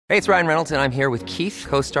Hey, it's Ryan Reynolds, and I'm here with Keith,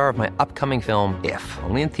 co-star of my upcoming film, If,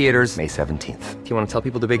 only in theaters May 17th. Do you want to tell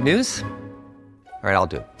people the big news? All right, I'll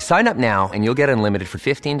do it. Sign up now and you'll get unlimited for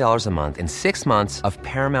 $15 a month and 6 months of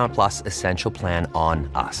Paramount Plus Essential Plan on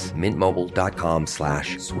us.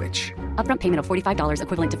 MintMobile.com/switch. Upfront payment of $45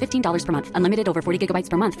 equivalent to $15 per month. Unlimited over 40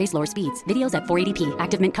 gigabytes per month. Face lower speeds. Videos at 480p.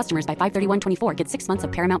 Active Mint customers by 531.24 get 6 months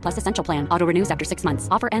of Paramount Plus Essential Plan. Auto renews after 6 months.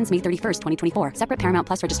 Offer ends May 31st, 2024. Separate Paramount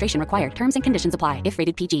Plus registration required. Terms and conditions apply if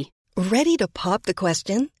rated PG. Ready to pop the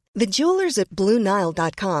question? The jewelers at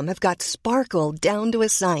BlueNile.com have got sparkle down to a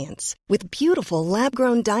science with beautiful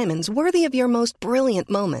lab-grown diamonds worthy of your most brilliant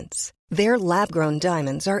moments. Their lab-grown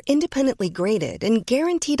diamonds are independently graded and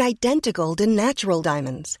guaranteed identical to natural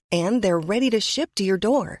diamonds, and they're ready to ship to your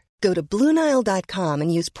door. Go to BlueNile.com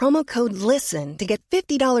and use promo code LISTEN to get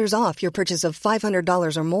 $50 off your purchase of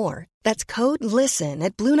 $500 or more. That's code LISTEN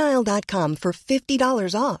at BlueNile.com for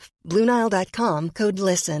 $50 off. BlueNile.com, code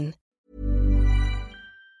LISTEN.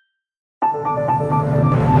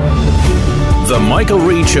 The Michael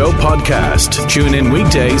Reid Show podcast. Tune in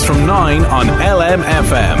weekdays from 9 on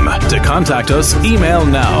LMFM. To contact us, email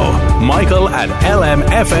now,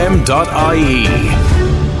 michael@lmfm.ie.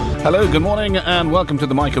 Hello, good morning and welcome to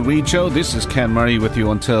the Michael Reid Show. This is Ken Murray with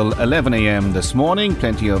you until 11 a.m. this morning.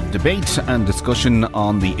 Plenty of debate and discussion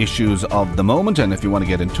on the issues of the moment. And if you want to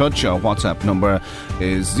get in touch, our WhatsApp number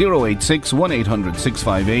is 086 1800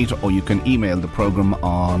 658, or you can email the programme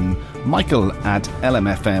on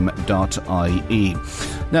michael@lmfm.ie.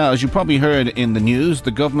 Now, as you probably heard in the news,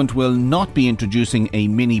 the government will not be introducing a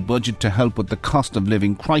mini budget to help with the cost of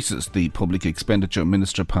living crisis. The Public Expenditure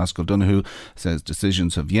Minister, Paschal Donohoe, says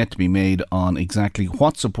decisions have yet to be made on exactly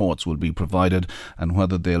what supports will be provided and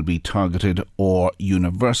whether they'll be targeted or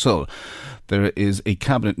universal. There is a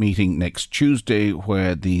cabinet meeting next Tuesday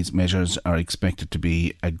where these measures are expected to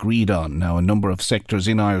be agreed on. Now, a number of sectors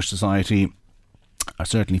in Irish society are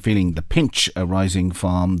certainly feeling the pinch arising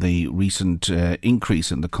from the recent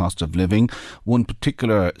increase in the cost of living. One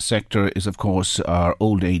particular sector is, of course, our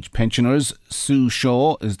old age pensioners. Sue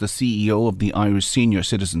Shaw is the CEO of the Irish Senior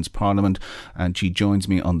Citizens Parliament, and she joins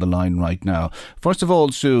me on the line right now. First of all,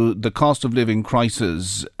 Sue, the cost of living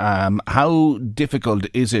crisis, how difficult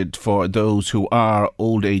is it for those who are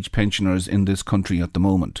old age pensioners in this country at the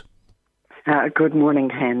moment? Good morning,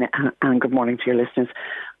 Ken, and good morning to your listeners.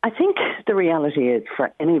 I think the reality is for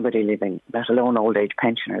anybody living, let alone old age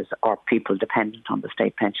pensioners or people dependent on the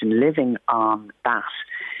state pension, living on that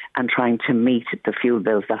and trying to meet the fuel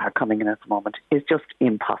bills that are coming in at the moment is just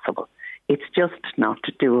impossible. It's just not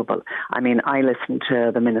doable. I mean, I listened to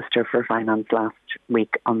the Minister for Finance last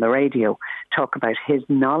week on the radio talk about his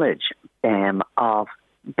knowledge of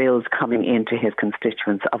bills coming into his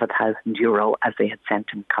constituents of €1,000 as they had sent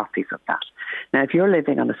him copies of that. Now, if you're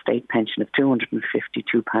living on a state pension of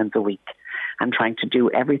 £252 a week and trying to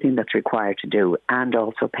do everything that's required to do and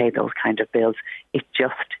also pay those kind of bills, it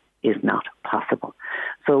just is not possible.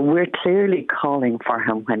 So we're clearly calling for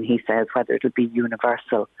him when he says whether it'll be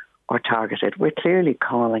universal or targeted. We're clearly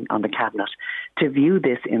calling on the Cabinet to view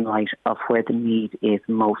this in light of where the need is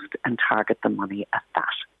most and target the money at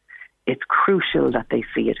that. It's crucial that they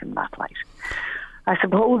see it in that light. I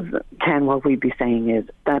suppose, Ken, what we'd be saying is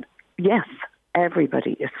that, yes,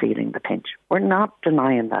 everybody is feeling the pinch. We're not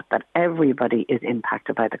denying that everybody is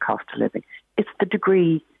impacted by the cost of living. It's the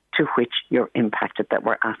degree to which you're impacted that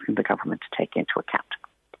we're asking the government to take into account.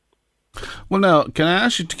 Well, now, can I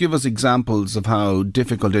ask you to give us examples of how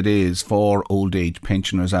difficult it is for old age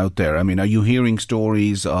pensioners out there? I mean, are you hearing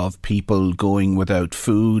stories of people going without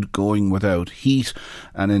food, going without heat?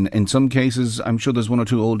 And in some cases, I'm sure there's one or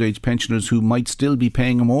two old age pensioners who might still be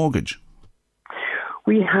paying a mortgage.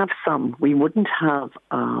 We have some. We wouldn't have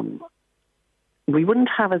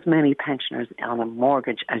as many pensioners on a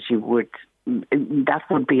mortgage as you would. That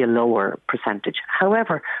would be a lower percentage.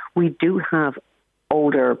 However, we do have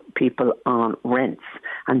older people on rents,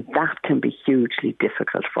 and that can be hugely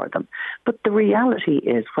difficult for them. But the reality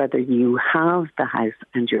is whether you have the house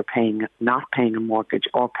and you're not paying a mortgage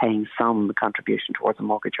or paying some contribution towards a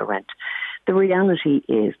mortgage or rent, the reality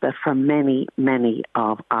is that for many, many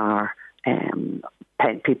of our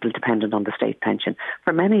people dependent on the state pension,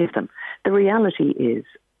 for many of them, the reality is,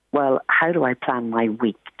 well, how do I plan my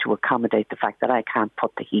week to accommodate the fact that I can't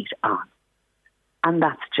put the heat on? And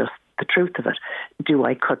that's just the truth of it. Do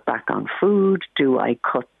I cut back on food? Do I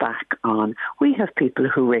cut back on... We have people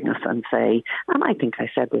who ring us and say, and I think I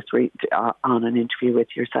said this on an interview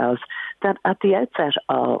with yourselves, that at the outset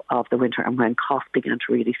of the winter and when costs began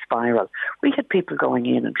to really spiral, we had people going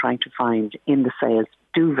in and trying to find in the sales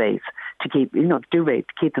duvets to keep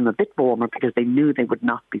them a bit warmer because they knew they would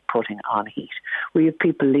not be putting on heat. We have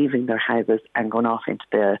people leaving their houses and going off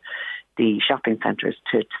into the shopping centres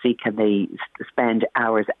to see can they spend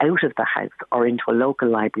hours out of the house or into a local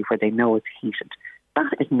library where they know it's heated.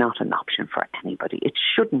 That is not an option for anybody. It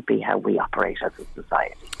shouldn't be how we operate as a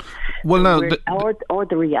society. Well, now, or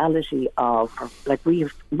the reality of, like, we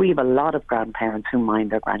have a lot of grandparents who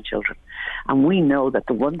mind their grandchildren, and we know that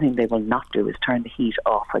the one thing they will not do is turn the heat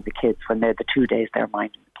off for the kids when they're the 2 days they're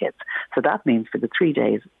minding the kids. So that means for the 3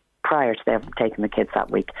 days prior to them taking the kids that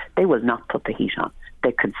week, they will not put the heat on.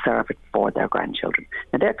 They conserve it for their grandchildren.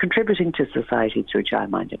 Now, they're contributing to society through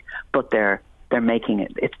childminding, but they're making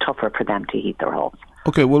it's tougher for them to heat their homes.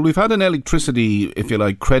 Okay, well, we've had an electricity, if you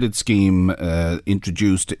like, credit scheme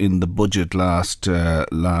introduced in the budget last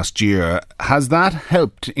year. Has that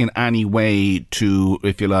helped in any way to,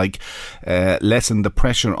 if you like, lessen the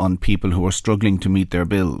pressure on people who are struggling to meet their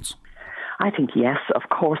bills? I think yes, of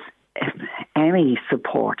course, any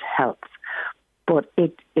support helps. But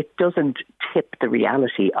it doesn't tip the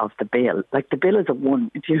reality of the bill. Like, the bill is do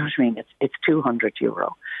you know what I mean? It's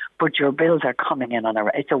 €200, but your bills are coming in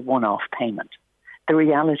it's a one-off payment. The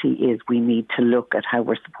reality is we need to look at how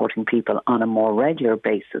we're supporting people on a more regular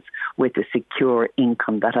basis with a secure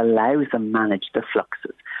income that allows them manage the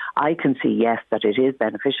fluxes. I can see, yes, that it is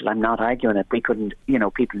beneficial. I'm not arguing it. We couldn't,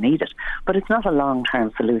 people need it. But it's not a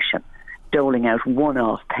long-term solution, doling out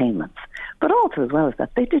one-off payments. But also, as well as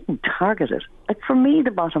that, they didn't target it. Like, for me,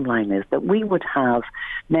 the bottom line is that we would have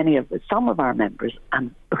some of our members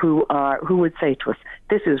who would say to us,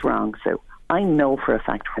 "This is wrong, Sue. I know for a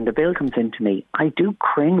fact when the bill comes into me, I do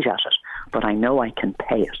cringe at it, but I know I can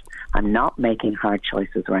pay it. I'm not making hard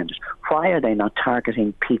choices around it. Why are they not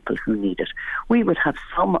targeting people who need it?" We would have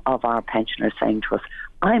some of our pensioners saying to us,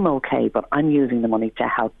 "I'm okay, but I'm using the money to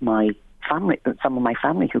help some of my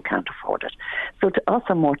family who can't afford it." So to us,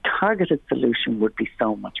 a more targeted solution would be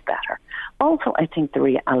so much better. Also, I think the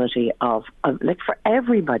reality of for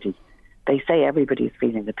everybody, they say everybody's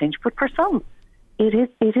feeling the pinch, but for some,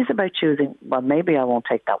 it is about choosing, well, maybe I won't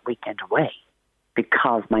take that weekend away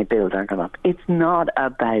because my bills are going up. It's not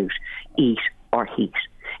about eat or heat.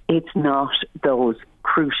 It's not those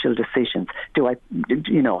crucial decisions.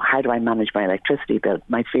 How do I manage my electricity bill?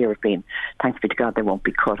 My fear of being, thanks be to God, they won't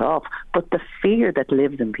be cut off. But the fear that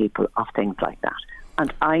lives in people of things like that.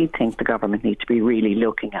 And I think the government needs to be really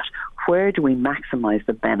looking at where do we maximise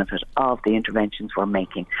the benefit of the interventions we're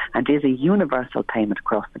making, and is a universal payment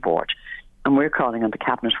across the board. And we're calling on the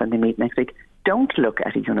Cabinet when they meet next week, don't look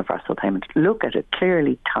at a universal payment. Look at a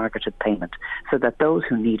clearly targeted payment so that those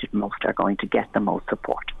who need it most are going to get the most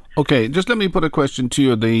support. Okay, just let me put a question to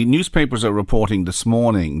you. The newspapers are reporting this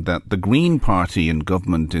morning that the Green Party in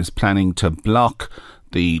government is planning to block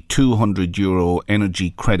the €200 energy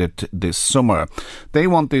credit this summer. They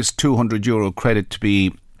want this €200 credit to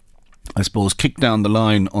be, I suppose, kicked down the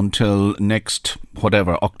line until next,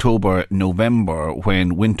 October, November,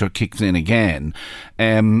 when winter kicks in again.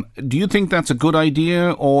 Do you think that's a good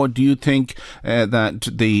idea, or do you think that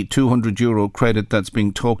the €200 credit that's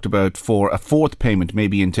being talked about for a fourth payment,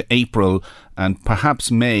 maybe into April and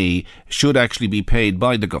perhaps May, should actually be paid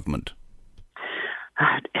by the government?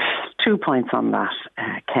 2 points on that,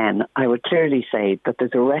 Ken. I would clearly say that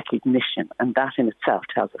there's a recognition, and that in itself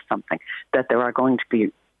tells us something, that there are going to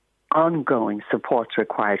be ongoing supports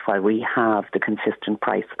required while we have the consistent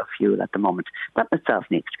price of fuel at the moment. That in itself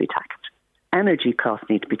needs to be tackled. Energy costs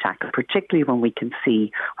need to be tackled, particularly when we can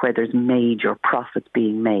see where there's major profits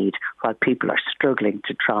being made while people are struggling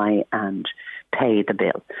to try and pay the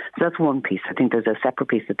bill. So that's one piece. I think there's a separate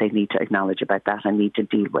piece that they need to acknowledge about that and need to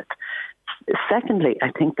deal with. Secondly,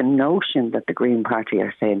 I think the notion that the Green Party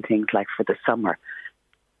are saying things like for the summer,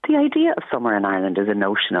 the idea of summer in Ireland is a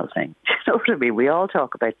notional thing. You know what I mean? We all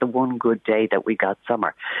talk about the one good day that we got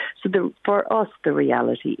summer. So for us, the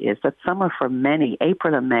reality is that summer for many,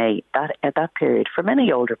 April and May, that period, for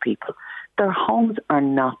many older people, their homes are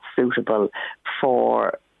not suitable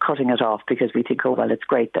for cutting it off because we think, oh, well, it's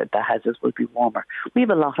great that the houses will be warmer. We have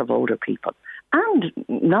a lot of older people. And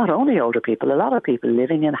not only older people, a lot of people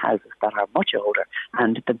living in houses that are much older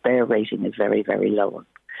and the BEAR rating is very, very low.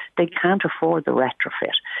 They can't afford the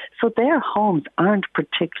retrofit. So their homes aren't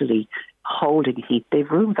particularly holding heat. They've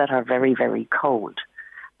rooms that are very, very cold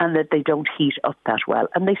and that they don't heat up that well.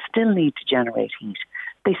 And they still need to generate heat.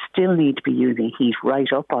 They still need to be using heat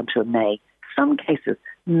right up until May. Some cases,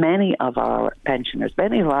 many of our pensioners,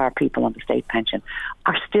 many of our people on the state pension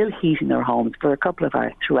are still heating their homes for a couple of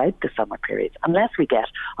hours throughout the summer periods, unless we get,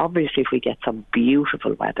 obviously if we get some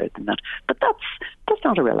beautiful weather than that. But that's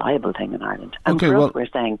not a reliable thing in Ireland. And us, we're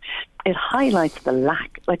saying it highlights the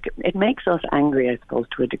lack, like it makes us angry, I suppose,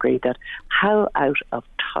 to a degree, that how out of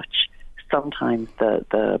touch sometimes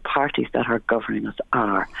the parties that are governing us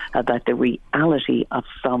are about the reality of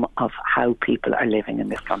some of how people are living in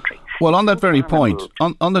this country. Well, on that very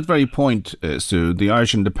point, Sue, the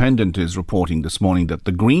Irish Independent is reporting this morning that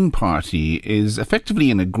the Green Party is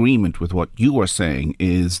effectively in agreement with what you are saying,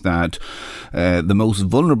 is that the most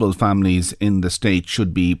vulnerable families in the state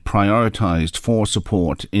should be prioritised for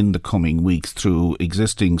support in the coming weeks through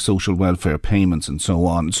existing social welfare payments and so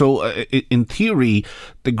on. So, in theory,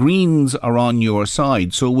 the Greens are on your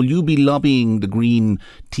side. So will you be lobbying the Green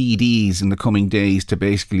TDs in the coming days to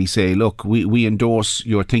basically say, look, we endorse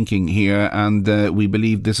your thinking here and we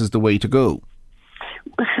believe this is the way to go?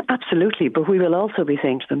 Absolutely, but we will also be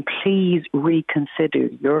saying to them, please reconsider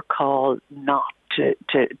your call not to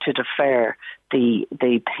defer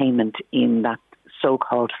the payment in that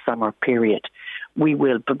so-called summer period. We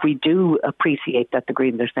will, but we do appreciate that the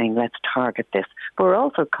Greens are saying let's target this. But we're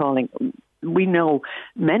also calling, we know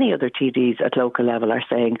many other TDs at local level are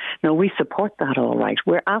saying, no, we support that all right.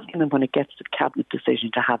 We're asking them when it gets to the cabinet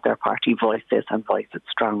decision to have their party voice this and voice it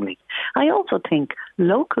strongly. I also think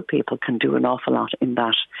local people can do an awful lot in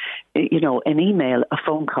that, an email, a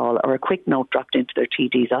phone call or a quick note dropped into their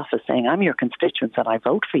TD's office saying, I'm your constituent and I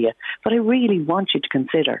vote for you, but I really want you to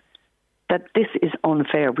consider that this is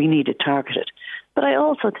unfair. We need it targeted. But I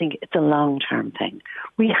also think it's a long-term thing.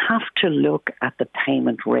 We have to look at the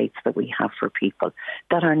payment rates that we have for people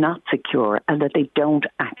that are not secure and that they don't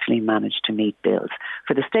actually manage to meet bills.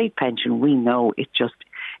 For the state pension, we know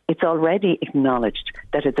it's already acknowledged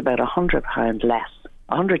that it's about £100 less,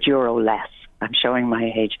 €100 less. I'm showing my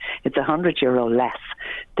age. It's €100 less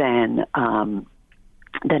than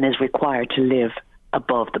is required to live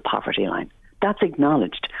above the poverty line. That's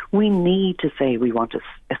acknowledged. We need to say we want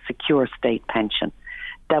a secure state pension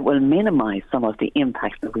that will minimise some of the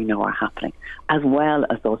impacts that we know are happening, as well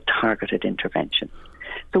as those targeted interventions.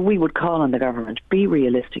 So we would call on the government, be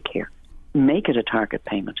realistic here, make it a target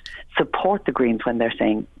payment, support the Greens when they're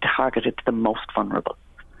saying target it to the most vulnerable,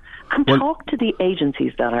 and talk to the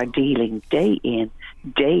agencies that are dealing day in,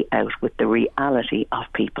 day out with the reality of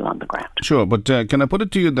people on the ground. Sure, but can I put it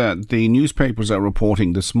to you that the newspapers are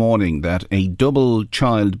reporting this morning that a double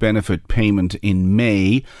child benefit payment in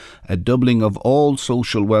May, a doubling of all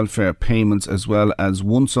social welfare payments as well as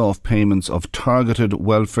once-off payments of targeted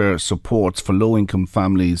welfare supports for low-income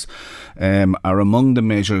families are among the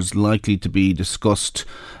measures likely to be discussed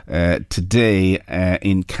today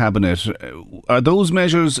in Cabinet. Are those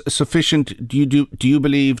measures sufficient, do you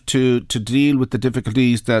believe, to deal with the difficulties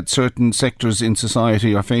that certain sectors in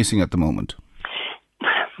society are facing at the moment?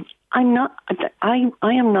 I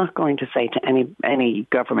am not going to say to any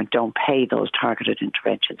government don't pay those targeted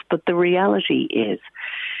interventions, but the reality is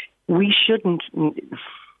we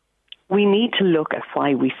need to look at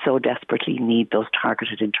why we so desperately need those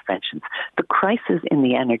targeted interventions. The crisis in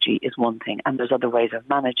the energy is one thing, and there's other ways of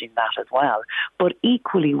managing that as well. But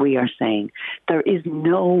equally, we are saying there is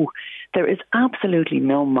absolutely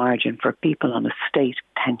no margin for people on a state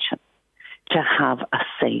pension to have a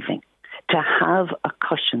saving, to have a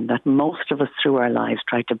cushion that most of us through our lives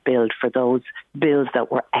try to build for those bills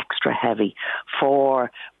that were extra heavy,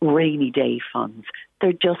 for rainy day funds.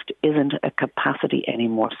 There just isn't a capacity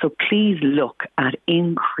anymore. So please look at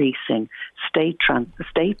increasing state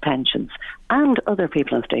pensions and other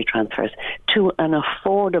people on state transfers to an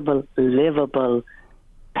affordable, livable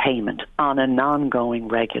payment on an ongoing,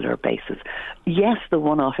 regular basis. Yes, the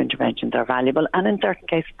one-off interventions are valuable, and in certain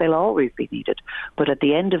cases they'll always be needed. But at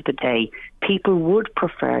the end of the day, people would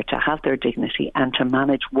prefer to have their dignity and to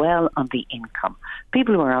manage well on the income.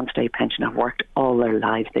 People who are on state pension have worked all their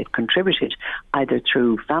lives. They've contributed either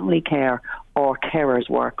through family care or carers'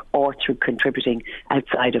 work or through contributing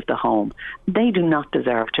outside of the home. They do not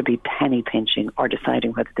deserve to be penny pinching or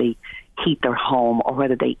deciding whether they heat their home or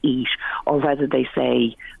whether they eat or whether they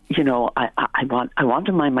say, I want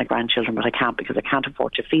to mind my grandchildren, but I can't because I can't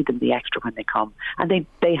afford to feed them the extra when they come. And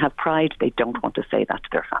they have pride. They don't want to say that to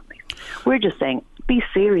their families. We're just saying, be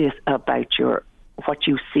serious about what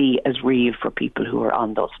you see as real for people who are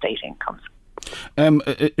on those state incomes.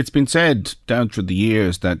 It's been said down through the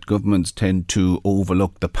years that governments tend to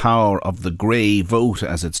overlook the power of the grey vote,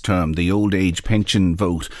 as it's termed, the old age pension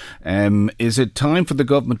vote. Is it time for the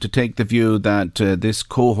government to take the view that this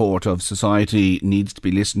cohort of society needs to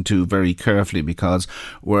be listened to very carefully, because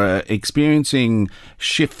we're experiencing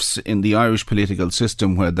shifts in the Irish political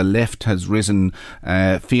system where the left has risen,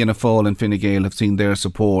 Fianna Fáil and Fine Gael have seen their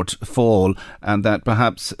support fall, and that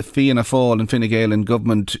perhaps Fianna Fáil and Fine Gael in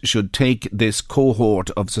government should take this cohort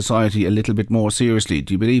of society a little bit more seriously?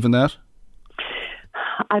 Do you believe in that?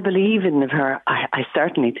 I believe in her. I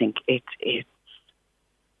certainly think it's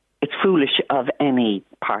foolish of any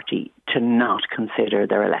party to not consider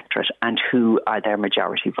their electorate and who are their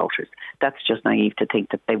majority voters. That's just naive to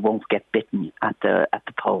think that they won't get bitten at the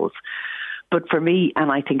polls. But for me,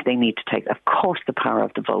 and I think they need to take, of course, the power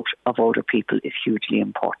of the vote of older people is hugely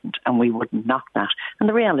important, and we wouldn't knock that. And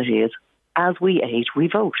the reality is, as we age, we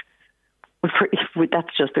vote.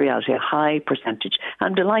 That's just the reality, a high percentage.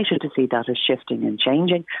 I'm delighted to see that is shifting and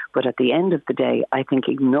changing, but at the end of the day, I think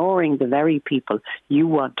ignoring the very people you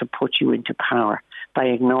want to put you into power by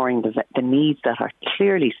ignoring the needs that are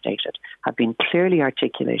clearly stated, have been clearly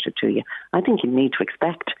articulated to you, I think you need to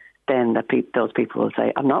expect then that those people will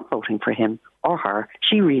say, I'm not voting for him or her.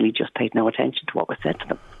 She really just paid no attention to what was said to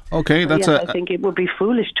them. Okay, I think it would be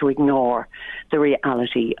foolish to ignore the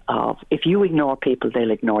reality of, if you ignore people,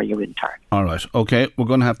 they'll ignore you in turn. All right, okay, we're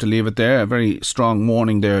going to have to leave it there. A very strong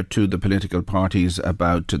warning there to the political parties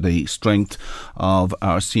about the strength of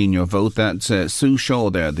our senior vote. That's Sue Shaw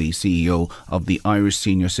there, the CEO of the Irish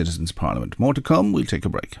Senior Citizens Parliament. More to come, we'll take a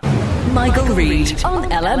break. Michael Reid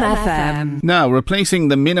on LMFM. Now, replacing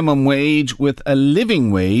the minimum wage with a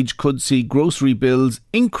living wage could see grocery bills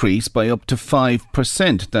increase by up to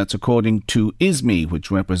 5%. That's according to ISME, which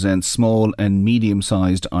represents small and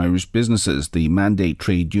medium-sized Irish businesses. The Mandate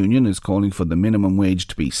Trade Union is calling for the minimum wage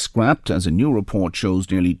to be scrapped, as a new report shows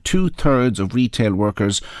nearly 2/3 of retail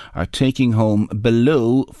workers are taking home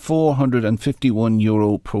below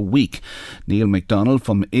 €451 per week. Neil MacDonald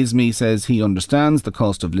from ISME says he understands the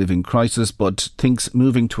cost of living crisis, but thinks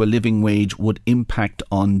moving to a living wage would impact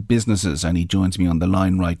on businesses, and he joins me on the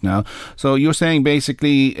line right now. So you're saying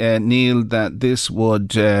basically, Neil, that this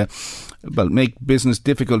would make business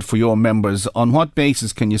difficult for your members. On what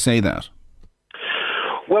basis can you say that?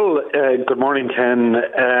 Well, good morning, Ken.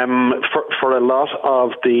 For a lot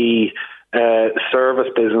of the service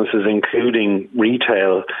businesses, including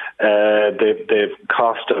retail, the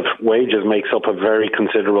cost of wages makes up a very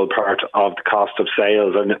considerable part of the cost of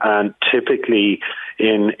sales, and typically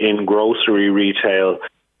in grocery retail,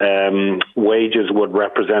 wages would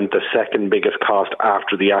represent the second biggest cost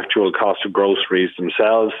after the actual cost of groceries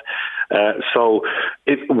themselves. So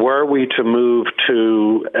were we to move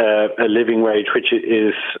to a living wage, which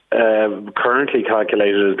is currently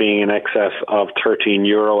calculated as being in excess of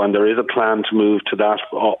 €13, and there is a plan to move to that,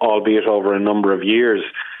 albeit over a number of years,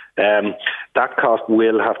 that cost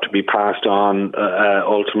will have to be passed on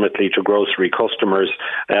ultimately to grocery customers,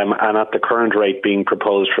 and at the current rate being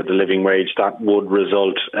proposed for the living wage, that would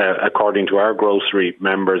result, according to our grocery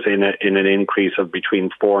members, in an increase of between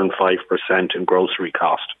 4 and 5% in grocery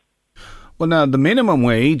cost. Well, now, the minimum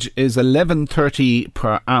wage is $11.30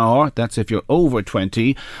 per hour. That's if you're over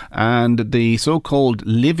 20. And the so-called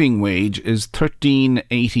living wage is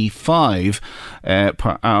 €13.85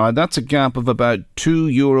 per hour. That's a gap of about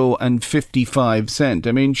 €2.55.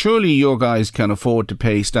 I mean, surely your guys can afford to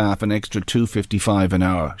pay staff an extra $2.55 an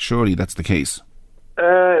hour. Surely that's the case.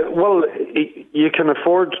 Well, you can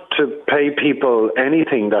afford to pay people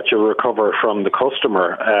anything that you recover from the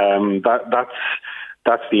customer.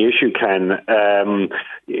 That's the issue, Ken.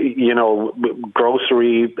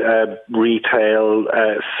 Grocery, retail,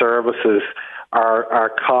 services are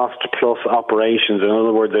cost plus operations. In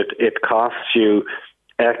other words, it costs you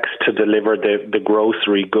X to deliver the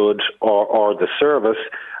grocery good or the service,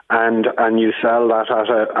 and you sell that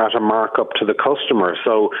at a markup to the customer.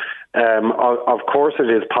 So, of course, it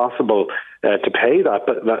is possible to pay that,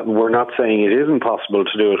 but we're not saying it isn't possible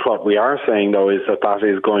to do it. What we are saying, though, is that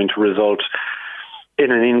is going to result in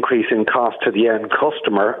an increase in cost to the end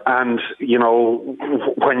customer. And,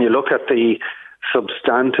 when you look at the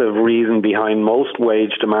substantive reason behind most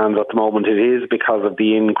wage demands at the moment, it is because of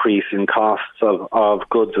the increase in costs of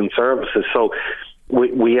goods and services. So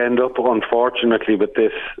we end up, unfortunately, with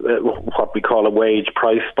this, what we call a wage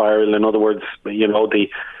price spiral. In other words, the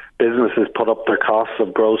businesses put up their costs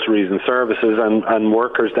of groceries and services, and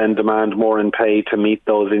workers then demand more in pay to meet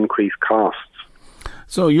those increased costs.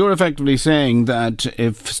 So you're effectively saying that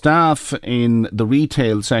if staff in the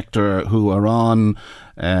retail sector who are on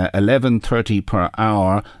 $11.30 per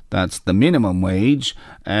hour, that's the minimum wage,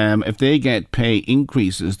 if they get pay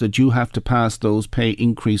increases, that you have to pass those pay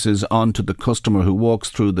increases on to the customer who walks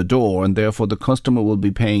through the door, and therefore the customer will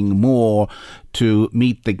be paying more to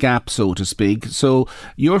meet the gap, so to speak. So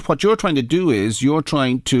what you're trying to do is you're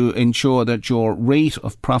trying to ensure that your rate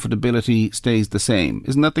of profitability stays the same.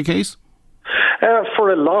 Isn't that the case?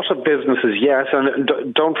 For a lot of businesses, yes.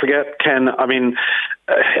 And don't forget, Ken, I mean,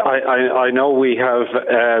 I know we have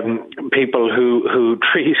people who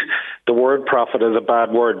treat the word profit as a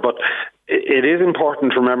bad word, but it is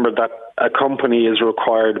important to remember that a company is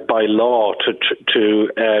required by law to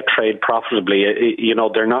trade profitably. You know,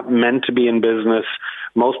 they're not meant to be in business,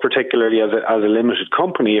 most particularly as a limited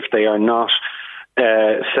company, if they are not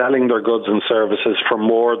selling their goods and services for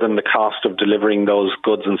more than the cost of delivering those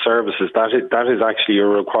goods and services. That is actually a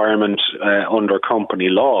requirement under company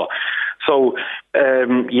law. So,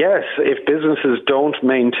 yes, if businesses don't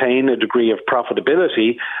maintain a degree of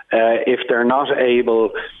profitability, if they're not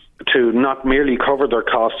able to not merely cover their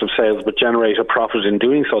cost of sales but generate a profit in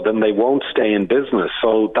doing so, then they won't stay in business.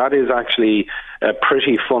 So that is actually a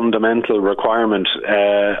pretty fundamental requirement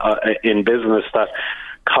in business, that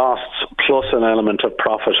costs plus an element of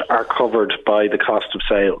profit are covered by the cost of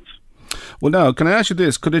sales. Well, now, can I ask you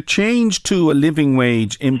this? Could a change to a living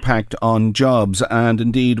wage impact on jobs? And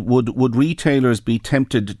indeed, would retailers be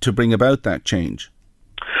tempted to bring about that change?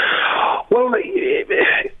 Well,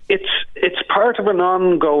 it's part of an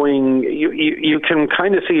ongoing. You can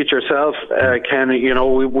kind of see it yourself, Ken. You know,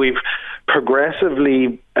 we've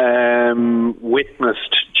progressively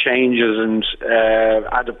witnessed changes and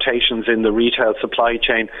adaptations in the retail supply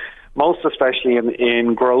chain, most especially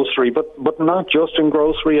in grocery, but not just in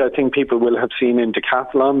grocery. I think people will have seen in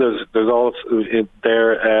Decathlon. There's also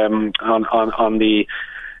there on the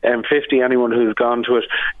M50. Anyone who's gone to it,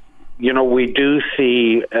 you know, we do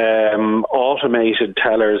see automated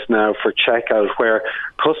tellers now for checkout, where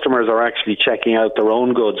customers are actually checking out their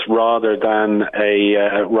own goods rather than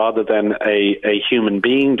a human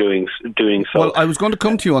being doing so. Well, I was going to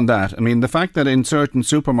come to you on that. I mean, the fact that in certain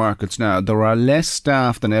supermarkets now there are less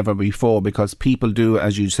staff than ever before because people do,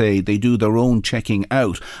 as you say, they do their own checking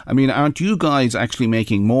out. I mean, aren't you guys actually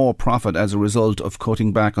making more profit as a result of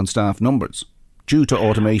cutting back on staff numbers due to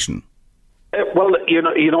automation? Well, you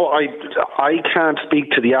know, I can't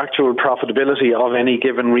speak to the actual profitability of any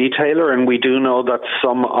given retailer, and we do know that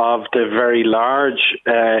some of the very large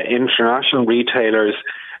international retailers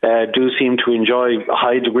do seem to enjoy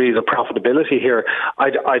high degrees of profitability here.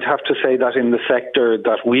 I'd have to say that in the sector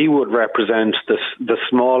that we would represent, the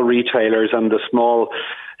small retailers and the small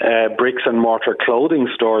bricks and mortar clothing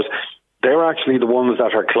stores, they're actually the ones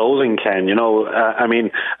that are closing, Ken. You know, I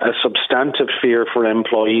mean, a substantive fear for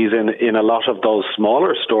employees in a lot of those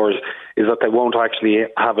smaller stores is that they won't actually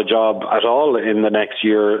have a job at all in the next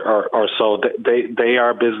year or so. They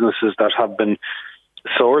are businesses that have been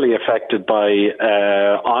sorely affected by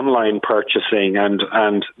online purchasing and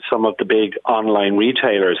some of the big online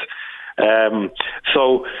retailers.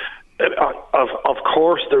 Of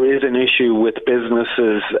course, there is an issue with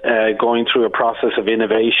businesses going through a process of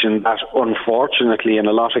innovation that, unfortunately, in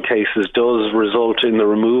a lot of cases, does result in the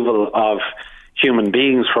removal of human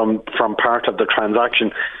beings from part of the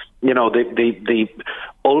transaction. You know, the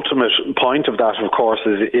ultimate point of that, of course,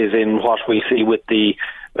 is in what we see with the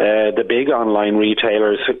big online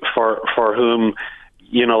retailers for whom,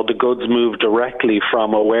 you know, the goods move directly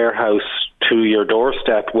from a warehouse to your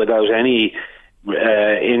doorstep without any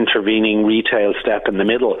intervening retail step in the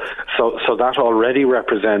middle. So that already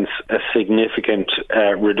represents a significant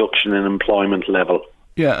reduction in employment level.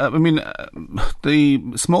 Yeah, I mean, the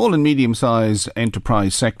small and medium-sized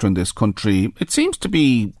enterprise sector in this country, it seems to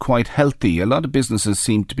be quite healthy. A lot of businesses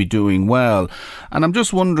seem to be doing well. And I'm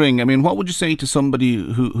just wondering, I mean, what would you say to somebody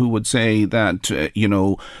who would say that, you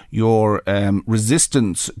know, your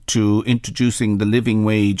resistance to introducing the living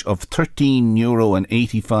wage of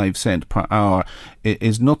 €13.85 per hour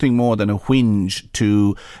is nothing more than a whinge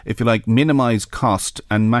to, if you like, minimise cost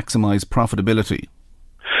and maximise profitability?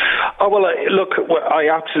 Oh, well, look, I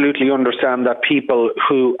absolutely understand that people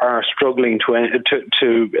who are struggling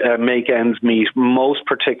to make ends meet, most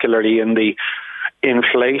particularly in the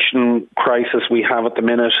inflation crisis we have at the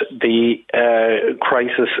minute, the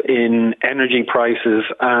crisis in energy prices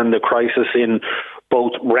and the crisis in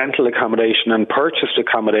both rental accommodation and purchased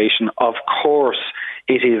accommodation. Of course,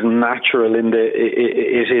 it is natural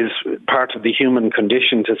it is part of the human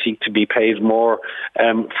condition to seek to be paid more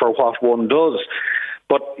for what one does.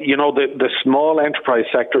 But, the small enterprise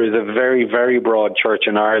sector is a very, very broad church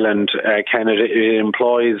in Ireland. Ken, it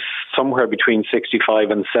employs somewhere between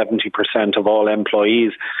 65 and 70% of all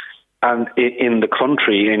employees and in the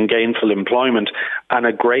country in gainful employment, and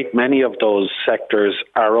a great many of those sectors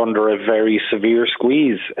are under a very severe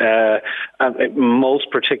squeeze, and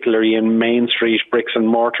most particularly in Main Street bricks and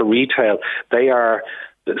mortar retail. They are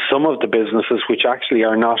some of the businesses which actually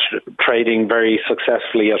are not trading very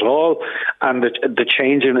successfully at all, and the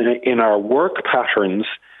change in our work patterns,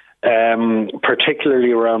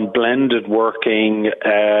 particularly around blended working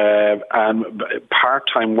and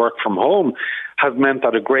part-time work from home, has meant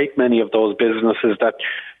that a great many of those businesses that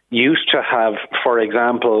used to have, for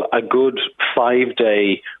example, a good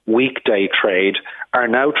 5-day weekday trade are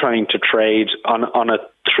now trying to trade on a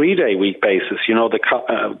 3-day week basis. The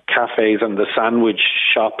cafes and the sandwich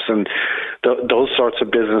shops and those sorts of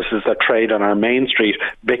businesses that trade on our main street,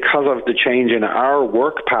 because of the change in our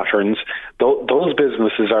work patterns, those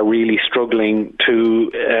businesses are really struggling to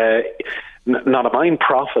not mind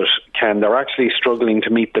profit, Ken. They're actually struggling to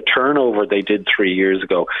meet the turnover they did 3 years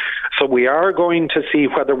ago. So we are going to see,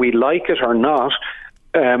 whether we like it or not,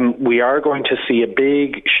 we are going to see a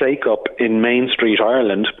big shake-up in Main Street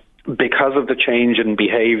Ireland because of the change in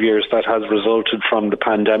behaviours that has resulted from the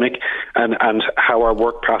pandemic and how our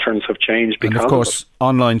work patterns have changed. And of course,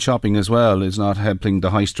 online shopping as well is not helping the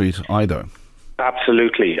high street either.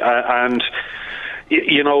 Absolutely. And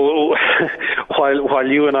while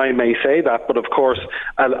you and I may say that, but of course,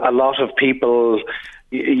 a lot of people,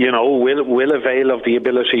 will avail of the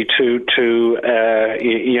ability to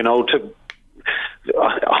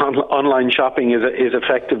online shopping is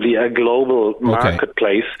effectively a global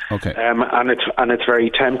marketplace, and it's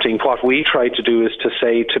very tempting. What we try to do is to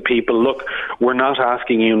say to people, look, we're not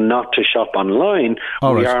asking you not to shop online.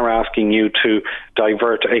 We are asking you to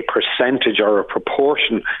divert a percentage or a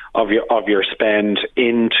proportion of your spend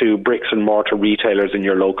into bricks and mortar retailers in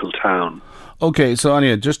your local town. Okay, so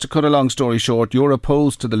Anya, just to cut a long story short, you're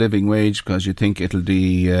opposed to the living wage because you think it'll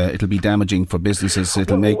be damaging for businesses.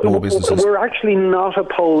 It'll make more businesses. We're actually not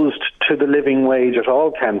opposed to the living wage at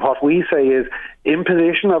all, Ken. What we say is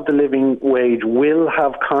imposition of the living wage will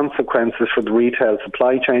have consequences for the retail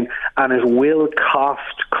supply chain, and it will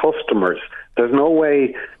cost customers. There's no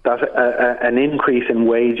way that an increase in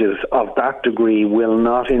wages of that degree will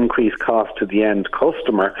not increase cost to the end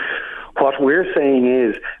customer. What we're saying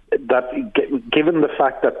is that given the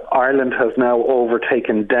fact that Ireland has now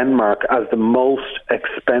overtaken Denmark as the most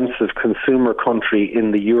expensive consumer country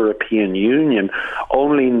in the European Union,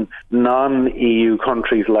 only non-EU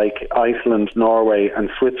countries like Iceland, Norway and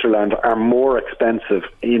Switzerland are more expensive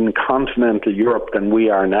in continental Europe than we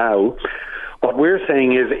are now. What we're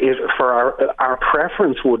saying is for our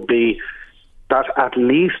preference would be that at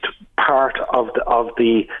least part of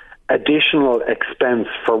the additional expense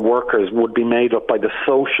for workers would be made up by the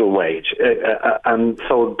social wage. And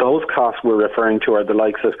so those costs we're referring to are the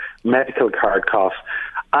likes of medical card costs,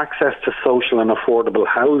 access to social and affordable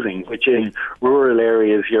housing, which in rural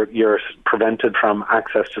areas you're prevented from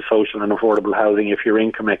access to social and affordable housing if your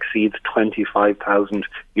income exceeds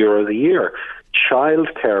 €25,000 a year.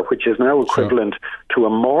 Childcare, which is now equivalent to a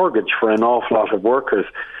mortgage for an awful lot of workers.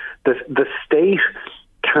 The state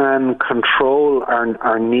can control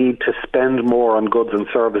our need to spend more on goods and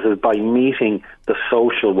services by meeting the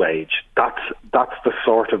social wage. That's the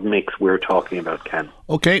sort of mix we're talking about, Ken.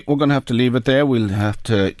 Okay, we're going to have to leave it there. We'll have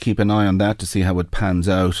to keep an eye on that to see how it pans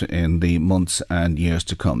out in the months and years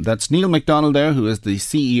to come. That's Neil MacDonald there, who is the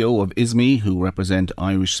CEO of ISME, who represent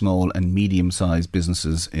Irish small and medium-sized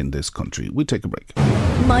businesses in this country. We'll take a break.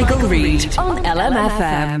 Michael Reid on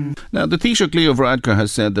LMFM. Now, the Taoiseach Leo Varadkar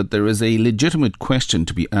has said that there is a legitimate question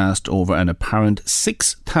to be asked over an apparent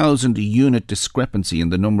 6,000 unit discrepancy in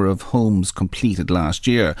the number of homes completed last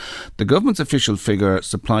year. The government's official figure,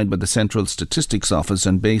 supplied by the Central Statistics Office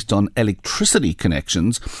and based on electricity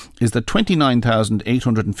connections, is that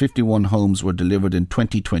 29,851 homes were delivered in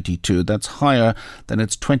 2022. That's higher than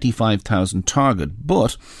its 25,000 target.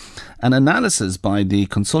 But an analysis by the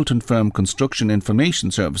consultant firm Construction Information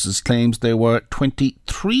Services claims there were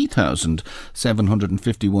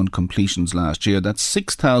 23,751 completions last year. That's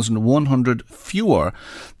 6,100 fewer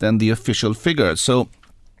than the official figure. So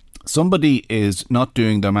somebody is not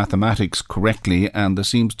doing their mathematics correctly, and there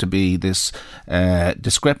seems to be this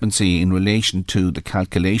discrepancy in relation to the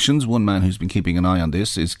calculations. One man who's been keeping an eye on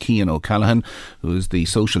this is Cian O'Callaghan, who is the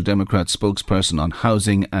Social Democrat spokesperson on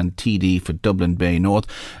housing and TD for Dublin Bay North.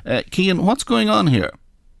 Cian, what's going on here?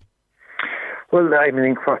 Well, I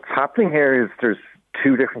mean, what's happening here is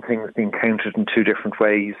two different things being counted in two different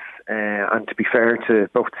ways. And to be fair to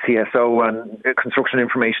both the CSO and Construction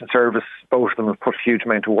Information Service, both of them have put a huge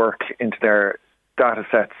amount of work into their data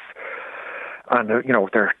sets. And,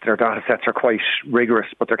 their data sets are quite rigorous,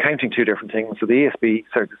 but they're counting two different things. So the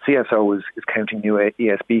CSO is counting new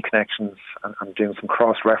ESB connections and doing some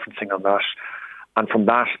cross-referencing on that. And from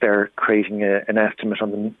that, they're creating an estimate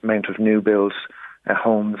on the amount of new build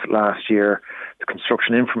homes last year. The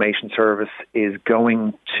Construction Information Service is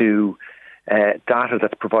going to data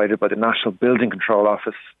that's provided by the National Building Control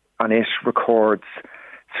Office, and it records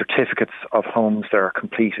certificates of homes that are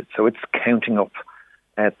completed. So it's counting up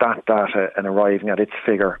that data and arriving at its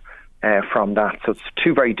figure from that. So it's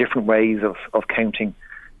two very different ways of counting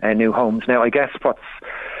new homes. Now, I guess what's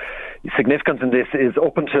significant in this is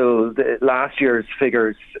up until last year's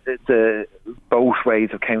figures, both ways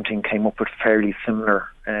of counting came up with fairly similar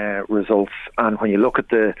results. And when you look at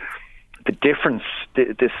the difference,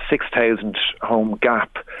 this 6,000 home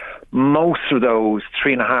gap, most of those,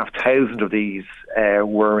 3,500 of these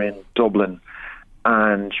were in Dublin.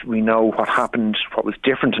 And we know what was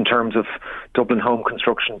different in terms of Dublin home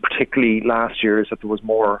construction, particularly last year, is that there was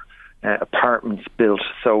more apartments built.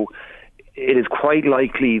 So it is quite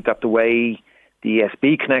likely that the way the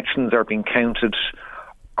ESB connections are being counted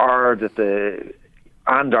are that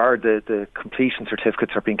the completion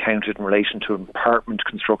certificates are being counted in relation to apartment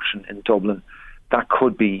construction in Dublin. That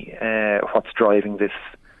could be what's driving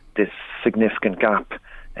this significant gap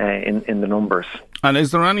in the numbers. And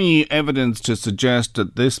is there any evidence to suggest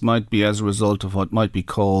that this might be as a result of what might be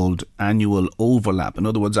called annual overlap? In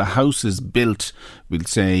other words, a house is built, we'll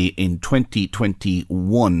say, in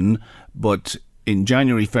 2021, but in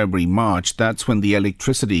January, February, March, that's when the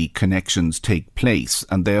electricity connections take place,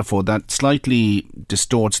 and therefore that slightly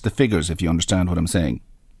distorts the figures, if you understand what I'm saying.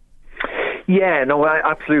 Yeah, no,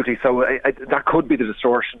 absolutely. So that could be the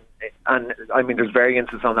distortion. And I mean, there's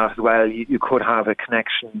variances on that as well. You could have a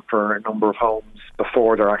connection for a number of homes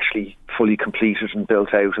before they're actually fully completed and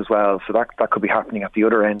built out as well. So that could be happening at the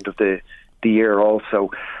other end of the year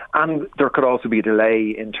also. And there could also be a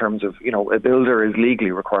delay in terms of, a builder is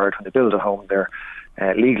legally required, when they build a home, they're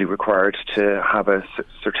legally required to have a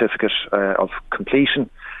certificate of completion,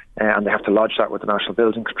 and they have to lodge that with the National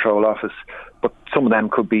Building Control Office. But some of them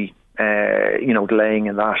could be delaying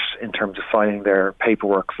in that in terms of filing their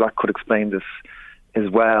paperwork. So that could explain this as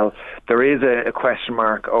well. There is a question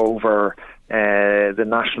mark over the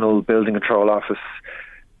National Building Control Office.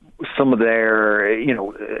 Some of their,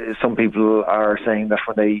 some people are saying that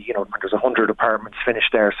when when there's 100 apartments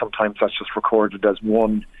finished there, sometimes that's just recorded as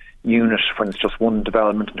one unit when it's just one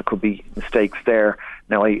development, and there could be mistakes there.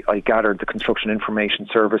 Now, I gathered the Construction Information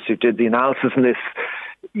Service, who did the analysis in this,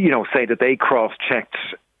 say that they cross-checked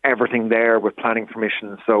everything there with planning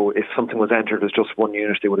permission. So if something was entered as just one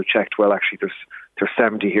unit, they would have checked, well, actually there's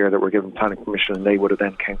 70 here that were given planning permission, and they would have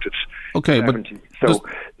then counted 70. So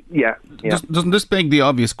doesn't this beg the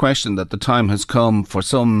obvious question that the time has come for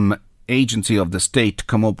some agency of the state to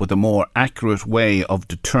come up with a more accurate way of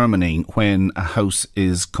determining when a house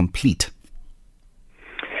is complete?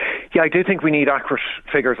 Yeah, I do think we need accurate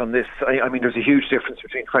figures on this. I mean, there's a huge difference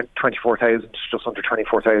between 24,000, just under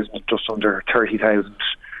 24,000, just under 30,000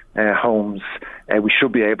 homes. We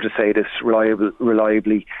should be able to say this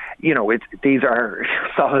reliably. These are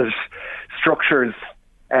solid structures,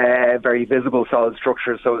 very visible solid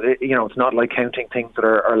structures. So, it's not like counting things that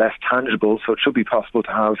are less tangible. So it should be possible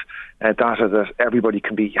to have data that everybody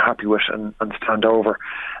can be happy with and stand over.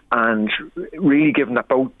 And really, given that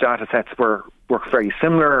both data sets work very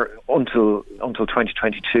similar until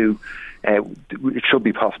 2022, it should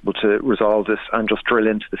be possible to resolve this and just drill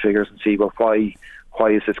into the figures and see, well, why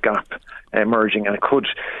is this gap emerging? And it could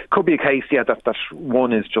be a case, that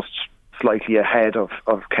one is just slightly ahead of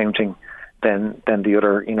counting than the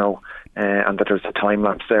other, and that there's a time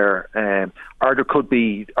lapse there. Or there could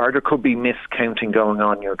be miscounting going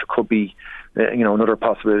on. There could be, another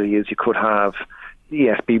possibility is you could have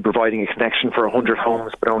ESB providing a connection for 100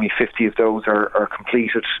 homes, but only 50 of those are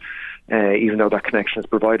completed, even though that connection is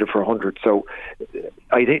provided for 100. So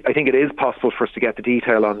I think it is possible for us to get the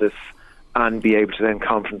detail on this and be able to then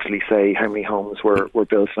confidently say how many homes were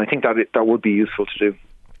built. And I think that would be useful to do.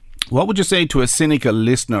 What would you say to a cynical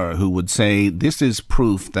listener who would say this is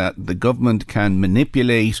proof that the government can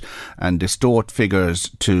manipulate and distort figures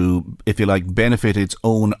to, if you like, benefit its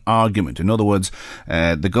own argument? In other words,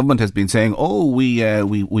 the government has been saying,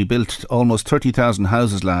 we built almost 30,000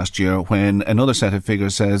 houses last year, when another set of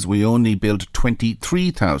figures says we only built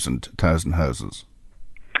 23,000 houses.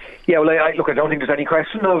 Yeah, well, I don't think there's any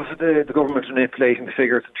question of the government manipulating the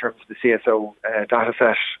figures in terms of the CSO data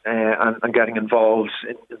set and getting involved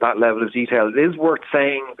in that level of detail. It is worth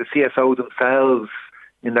saying the CSO themselves,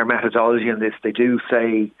 in their methodology in this, they do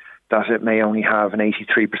say that it may only have an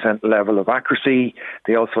 83% level of accuracy.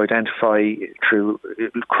 They also identify through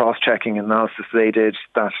cross-checking analysis they did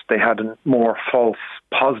that they had more false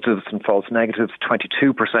positives and false negatives,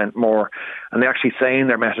 22% more. And they actually say in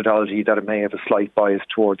their methodology that it may have a slight bias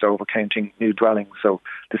towards overcounting new dwellings. So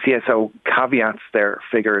the CSO caveats their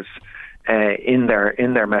figures in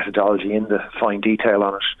their methodology, in the fine detail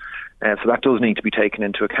on it. So that does need to be taken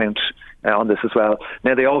into account on this as well.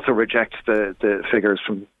 Now, they also reject the figures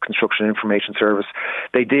from Construction Information Service.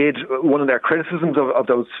 They did, one of their criticisms of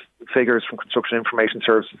those figures from Construction Information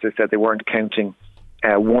Services, they said they weren't counting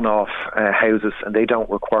one-off houses, and they don't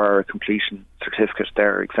require a completion certificate.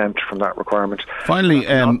 They're exempt from that requirement. Finally,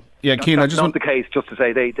 Cian, I just want the case, just to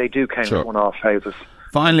say they do count one-off houses.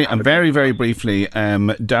 Finally, and very, very briefly,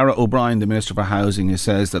 Darragh O'Brien, the Minister for Housing,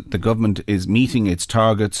 says that the government is meeting its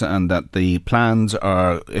targets and that the plans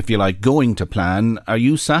are, if you like, going to plan. Are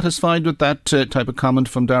you satisfied with that type of comment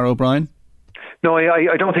from Darragh O'Brien? No,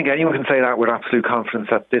 I don't think anyone can say that with absolute confidence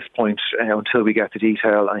at this point until we get the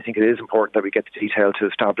detail. I think it is important that we get the detail to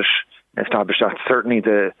establish that. Certainly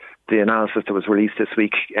the analysis that was released this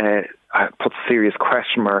week puts serious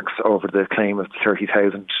question marks over the claim of the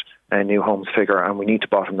 30,000 new homes figure, and we need to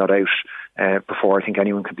bottom that out before I think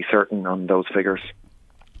anyone can be certain on those figures.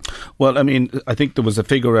 Well, I mean, I think there was a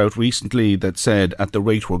figure out recently that said at the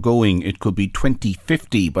rate we're going, it could be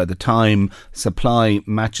 2050 by the time supply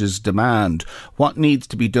matches demand. What needs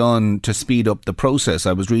to be done to speed up the process?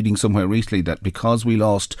 I was reading somewhere recently that because we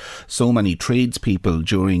lost so many tradespeople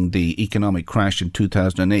during the economic crash in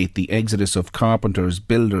 2008, the exodus of carpenters,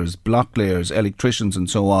 builders, block layers, electricians and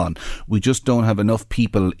so on, we just don't have enough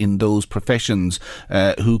people in those professions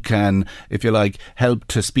who can, if you like, help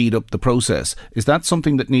to speed up the process. Is that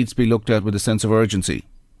something that needs to be looked at with a sense of urgency?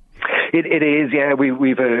 It is, yeah.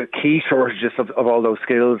 We've a key shortages of all those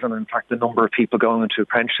skills, and in fact the number of people going into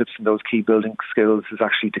apprenticeships in those key building skills is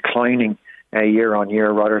actually declining year on year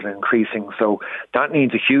rather than increasing. So that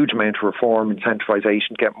needs a huge amount of reform,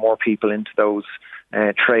 incentivisation, get more people into those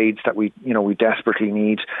trades that we desperately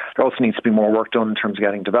need. There also needs to be more work done in terms of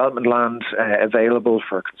getting development land available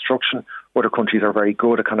for construction. Other countries are very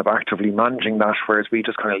good at kind of actively managing that, whereas we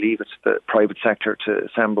just kind of leave it to the private sector to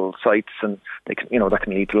assemble sites, and they can, that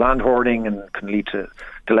can lead to land hoarding and can lead to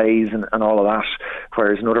delays and all of that.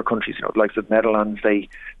 Whereas in other countries, like the Netherlands, the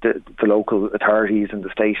local authorities and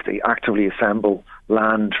the state, they actively assemble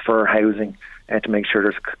land for housing to make sure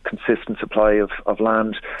there's consistent supply of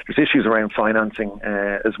land. There's issues around financing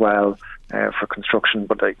as well for construction,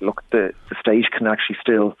 but the state can actually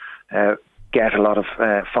still get a lot of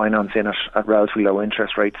finance in it at relatively low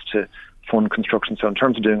interest rates to fund construction. So in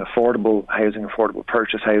terms of doing affordable housing, affordable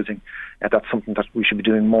purchase housing, that's something that we should be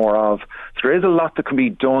doing more of. So there is a lot that can be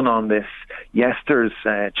done on this. Yes, there's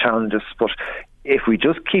challenges, but if we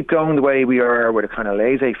just keep going the way we are with a kind of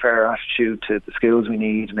laissez-faire attitude to the skills we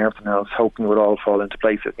need and everything else, hoping it would all fall into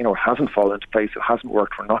place, it hasn't fallen into place, it hasn't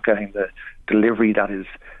worked, we're not getting the delivery that is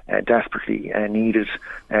desperately needed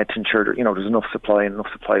to ensure that there's enough supply of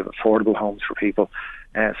affordable homes for people.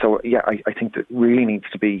 I think that really needs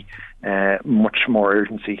to be much more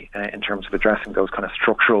urgency in terms of addressing those kind of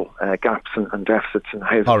structural gaps and deficits in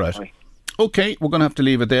housing. All right. OK, we're going to have to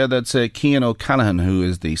leave it there. That's Cian O'Callaghan, who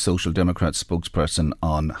is the Social Democrat spokesperson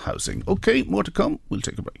on housing. OK, more to come. We'll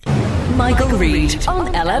take a break. Michael Reid on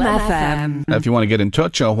LMFM. Now, if you want to get in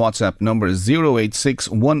touch, our WhatsApp number is 086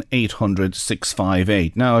 1800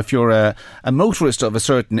 658. Now, if you're a motorist of a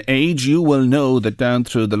certain age, you will know that down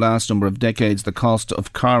through the last number of decades, the cost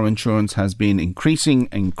of car insurance has been increasing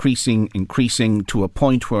to a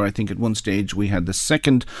point where I think at one stage we had the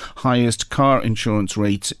second highest car insurance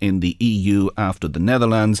rates in the EU after the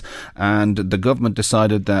Netherlands, and the government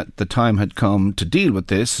decided that the time had come to deal with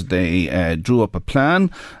this. They drew up a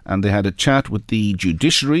plan and they had a chat with the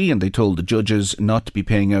judiciary, and they told the judges not to be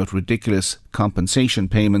paying out ridiculous compensation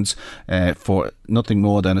payments for nothing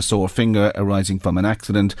more than a sore finger arising from an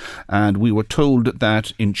accident, and we were told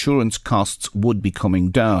that insurance costs would be coming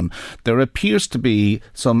down. There appears to be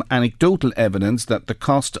some anecdotal evidence that the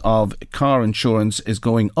cost of car insurance is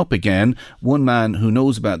going up again. One man who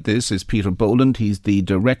knows about this is Peter Boland. He's the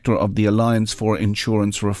director of the Alliance for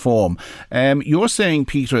Insurance Reform. You're saying,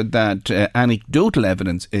 Peter, that anecdotal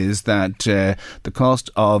evidence is that the cost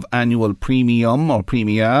of annual premium or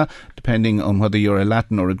premia, depending on whether you're a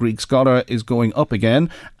Latin or a Greek scholar, is going up again.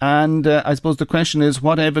 And I suppose the question is,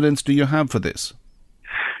 what evidence do you have for this?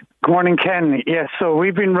 Good morning, Ken. Yes, so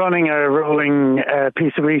we've been running a rolling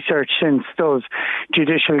piece of research since those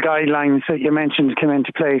judicial guidelines that you mentioned came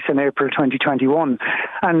into place in April 2021.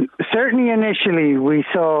 And certainly initially we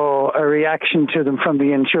saw a reaction to them from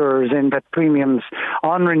the insurers in that premiums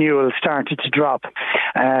on renewal started to drop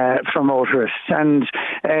for motorists. And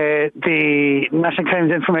the National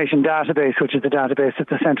Claims Information Database, which is the database that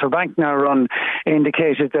the Central Bank now run,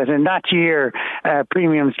 indicated that in that year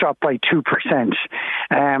premiums dropped by 2%.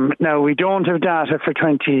 Now, we don't have data for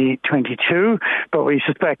 2022, but we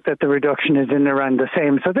suspect that the reduction is in around the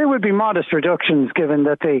same. So there would be modest reductions given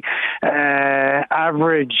that the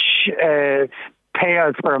average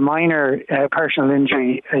payout for a minor personal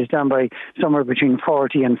injury is down by somewhere between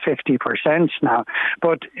 40 and 50% now.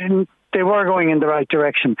 But they were going in the right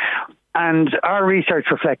direction. And our research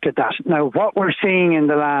reflected that. Now, what we're seeing in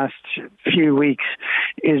the last few weeks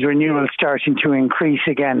is renewals starting to increase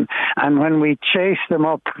again. And when we chase them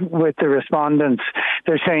up with the respondents,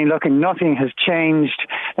 they're saying, look, nothing has changed.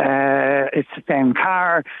 It's the same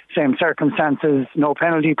car, same circumstances, no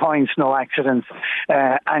penalty points, no accidents,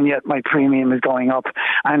 and yet my premium is going up.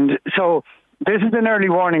 And so this is an early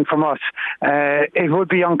warning from us. It would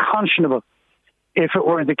be unconscionable if it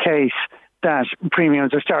were the case that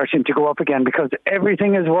premiums are starting to go up again, because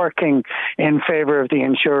everything is working in favour of the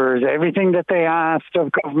insurers. Everything that they asked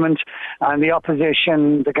of government and the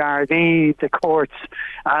opposition, the Gardaí, the courts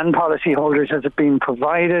and policyholders has been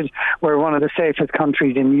provided. We're one of the safest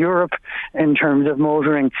countries in Europe in terms of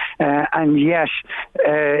motoring, and yet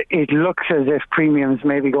it looks as if premiums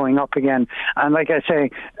may be going up again. And like I say,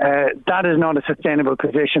 that is not a sustainable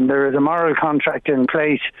position. There is a moral contract in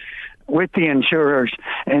place with the insurers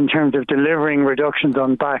in terms of delivering reductions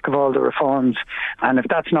on back of all the reforms. And if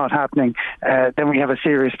that's not happening, then we have a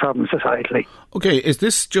serious problem societally. OK, is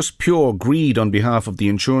this just pure greed on behalf of the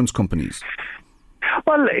insurance companies?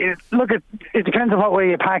 Well, look, it depends on what way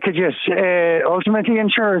you package it. Ultimately,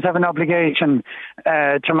 insurers have an obligation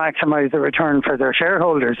to maximise the return for their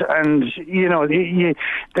shareholders. And, you know, they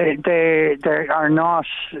are not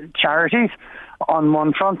charities. On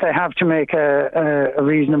one front, they have to make a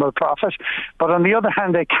reasonable profit. But on the other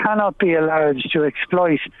hand, they cannot be allowed to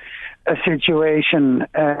exploit a situation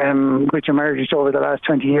which emerged over the last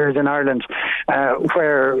 20 years in Ireland,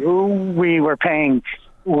 where we were paying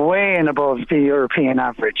way and above the European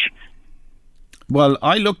average. Well,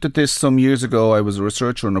 I looked at this some years ago. I was a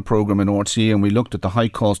researcher on a programme in RTÉ, and we looked at the high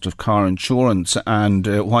cost of car insurance. And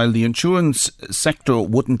while the insurance sector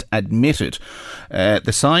wouldn't admit it,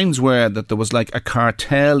 the signs were that there was like a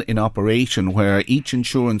cartel in operation where each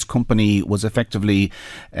insurance company was effectively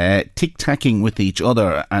tic-tacking with each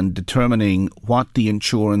other and determining what the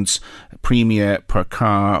insurance premium per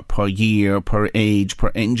car, per year, per age,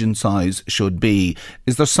 per engine size should be.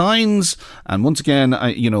 Is there signs? And once again,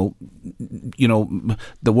 you know,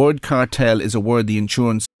 the word cartel is a word the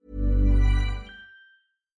insurance.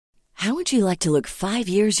 How would you like to look 5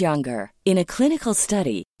 years younger? In a clinical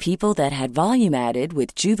study, people that had volume added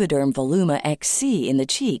with Juvederm Voluma XC in the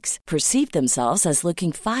cheeks perceived themselves as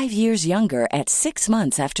looking 5 years younger at 6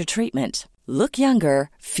 months after treatment. Look younger,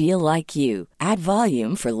 feel like you. Add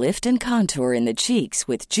volume for lift and contour in the cheeks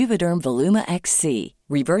with Juvederm Voluma XC.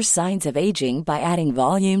 Reverse signs of aging by adding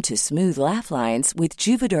volume to smooth laugh lines with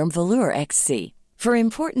Juvederm Volure XC. For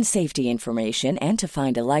important safety information and to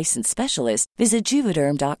find a licensed specialist, visit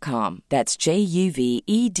Juvederm.com. That's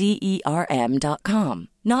JUVEDERM.com.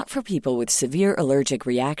 Not for people with severe allergic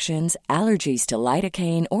reactions, allergies to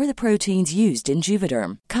lidocaine, or the proteins used in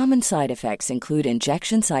Juvederm. Common side effects include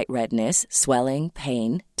injection site redness, swelling,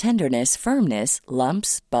 pain, tenderness, firmness,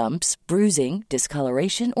 lumps, bumps, bruising,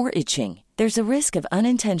 discoloration, or itching. There's a risk of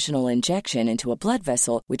unintentional injection into a blood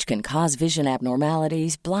vessel, which can cause vision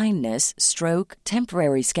abnormalities, blindness, stroke,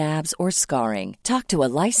 temporary scabs, or scarring. Talk to a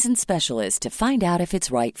licensed specialist to find out if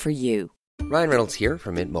it's right for you. Ryan Reynolds here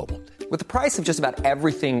from Mint Mobile. With the price of just about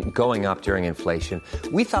everything going up during inflation,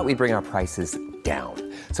 we thought we'd bring our prices down.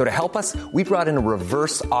 So to help us, we brought in a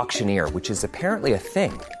reverse auctioneer, which is apparently a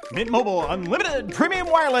thing. Mint Mobile Unlimited Premium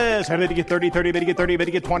Wireless. How to get 30, 30, bit to get 30, bit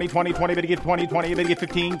to get 20, 20, 20, bit to get 20, 20, bit to get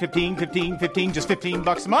 15, 15, 15, 15, just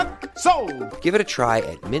 $15 a month? Sold! Give it a try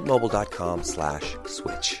at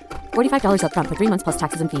mintmobile.com/switch. $45 up front for 3 months plus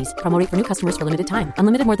taxes and fees. Promo rate for new customers for limited time.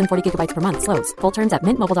 Unlimited more than 40 gigabytes per month. Slows full terms at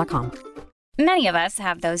mintmobile.com. Many of us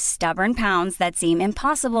have those stubborn pounds that seem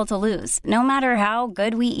impossible to lose, no matter how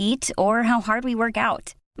good we eat or how hard we work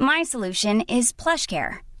out. My solution is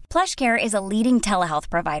PlushCare. PlushCare is a leading telehealth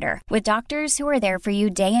provider with doctors who are there for you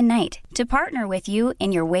day and night to partner with you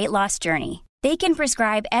in your weight loss journey. They can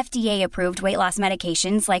prescribe FDA-approved weight loss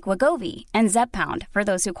medications like Wegovy and Zepbound for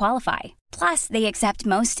those who qualify. Plus, they accept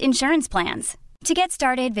most insurance plans. To get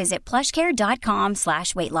started, visit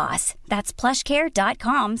plushcare.com/weightloss. That's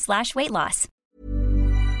plushcare.com/weightloss.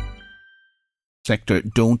 Sector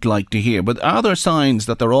don't like to hear. But are there signs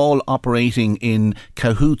that they're all operating in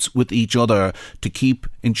cahoots with each other to keep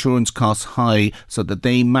insurance costs high so that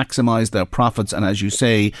they maximise their profits and, as you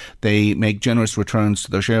say, they make generous returns to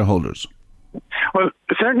their shareholders? Well,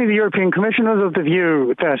 certainly the European Commission was of the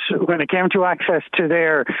view that when it came to access to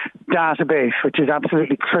their database, which is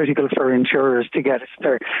absolutely critical for insurers to get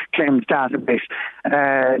their claims database,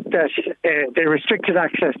 that they restricted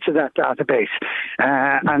access to that database.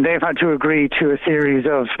 And they've had to agree to a series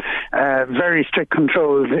of very strict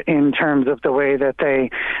controls in terms of the way that they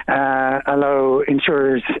allow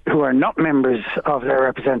insurers who are not members of their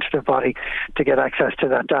representative body to get access to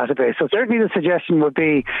that database. So certainly the suggestion would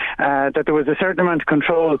be that there was a certain amount of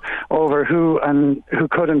control over who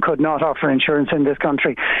could and could not offer insurance in this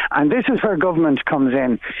country. And this is where government comes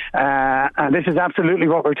in. And this is absolutely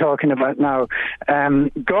what we're talking about now.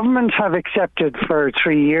 Government have accepted for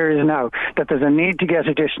 3 years now that there's a need to get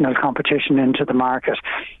additional competition into the market.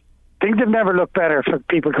 Things have never looked better for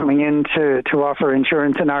people coming in to offer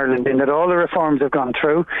insurance in Ireland, in that all the reforms have gone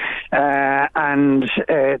through and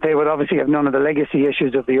they would obviously have none of the legacy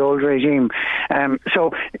issues of the old regime.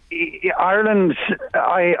 So Ireland,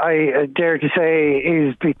 I dare to say,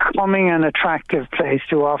 is becoming an attractive place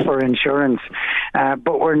to offer insurance,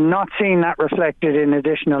 but we're not seeing that reflected in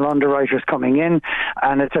additional underwriters coming in,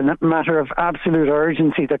 and it's a matter of absolute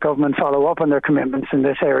urgency that government follow up on their commitments in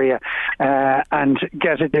this area and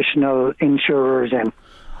get additional insurers in.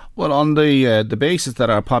 Well, on the basis that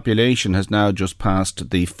our population has now just passed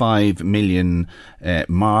the 5 million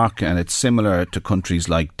mark, and it's similar to countries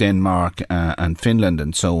like Denmark and Finland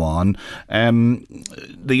and so on,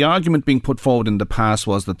 the argument being put forward in the past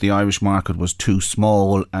was that the Irish market was too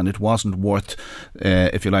small and it wasn't worth,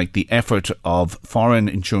 if you like, the effort of foreign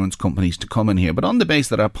insurance companies to come in here. But on the basis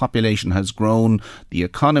that our population has grown, the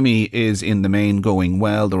economy is in the main going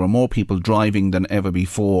well, there are more people driving than ever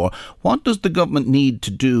before, what does the government need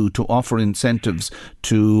to do to offer incentives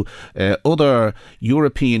to other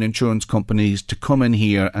European insurance companies to come in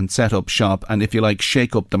here and set up shop and, if you like,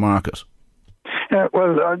 shake up the market?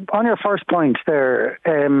 Well, on your first point there,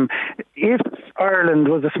 if Ireland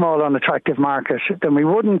was a small, unattractive market, then we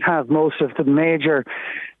wouldn't have most of the major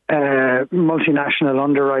multinational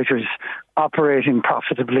underwriters operating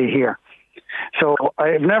profitably here. So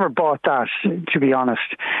I've never bought that, to be honest.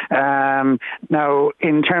 Now,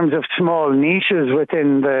 in terms of small niches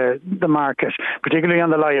within the market, particularly on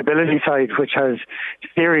the liability side, which has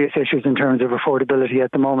serious issues in terms of affordability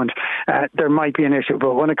at the moment, there might be an issue.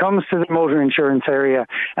 But when it comes to the motor insurance area,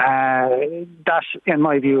 that, in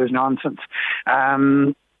my view, is nonsense.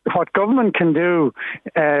 What government can do,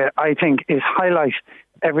 I think, is highlight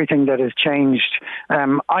everything that has changed.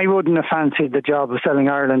 I wouldn't have fancied the job of selling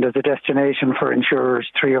Ireland as a destination for insurers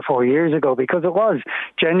 3 or 4 years ago, because it was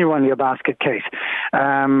genuinely a basket case.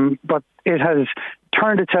 But it has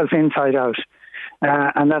turned itself inside out.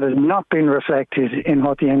 And that has not been reflected in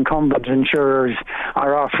what the incumbent insurers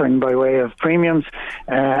are offering by way of premiums,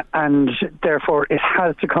 and therefore it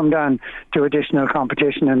has to come down to additional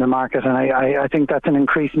competition in the market, and I think that's an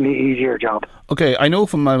increasingly easier job. Okay, I know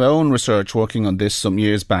from my own research working on this some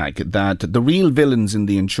years back that the real villains in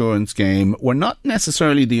the insurance game were not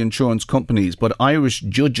necessarily the insurance companies, but Irish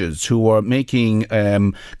judges who were making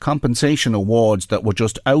compensation awards that were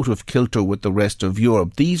just out of kilter with the rest of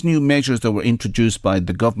Europe. These new measures that were introduced by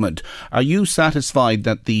the government, are you satisfied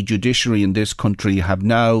that the judiciary in this country have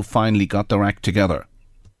now finally got their act together?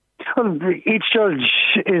 Well, each judge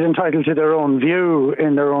is entitled to their own view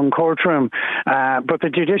in their own courtroom, but the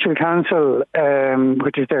Judicial Council,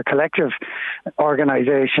 which is their collective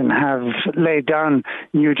organisation, have laid down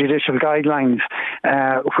new judicial guidelines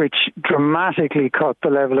which dramatically cut the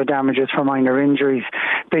level of damages for minor injuries.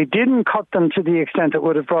 They didn't cut them to the extent that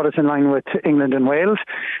would have brought us in line with England and Wales,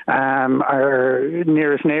 our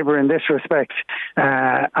nearest neighbour in this respect,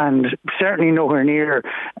 and certainly nowhere near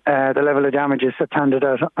the level of damages that's handed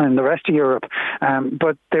out in the rest of Europe,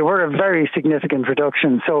 but they were a very significant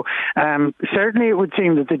reduction. So certainly it would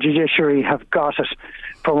seem that the judiciary have got it,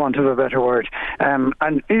 for want of a better word.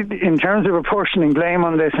 And in terms of apportioning blame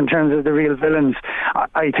on this, in terms of the real villains,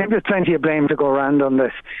 I think there's plenty of blame to go around on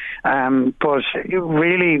this. But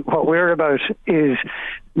really what we're about is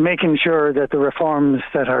making sure that the reforms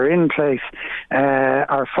that are in place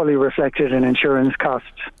are fully reflected in insurance costs.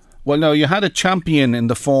 Well, no, you had a champion in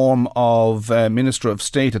the form of Minister of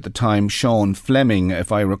State at the time, Sean Fleming,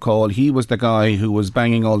 if I recall. He was the guy who was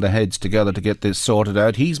banging all the heads together to get this sorted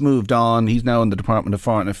out. He's moved on. He's now in the Department of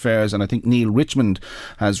Foreign Affairs, and I think Neil Richmond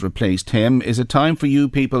has replaced him. Is it time for you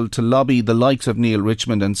people to lobby the likes of Neil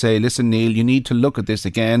Richmond and say, listen, Neil, you need to look at this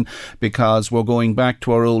again because we're going back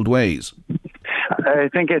to our old ways? I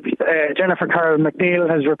think it's Jennifer Carroll McNeil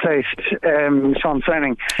has replaced Sean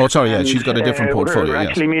Fleming. Oh, sorry, yeah, she's got a different portfolio. We're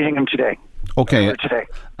actually meeting him today. Okay. Today.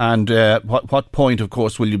 And what point, of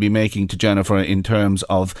course, will you be making to Jennifer in terms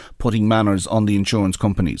of putting manners on the insurance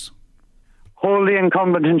companies? Hold the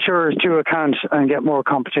incumbent insurers to account and get more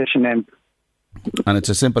competition in. And it's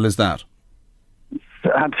as simple as that?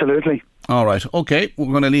 Absolutely. All right. OK,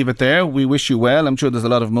 we're going to leave it there. We wish you well. I'm sure there's a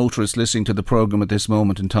lot of motorists listening to the programme at this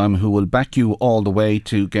moment in time who will back you all the way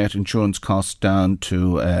to get insurance costs down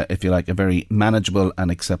to, if you like, a very manageable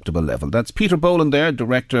and acceptable level. That's Peter Boland there,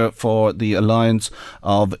 Director for the Alliance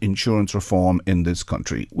of Insurance Reform in this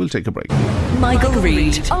country. We'll take a break. Michael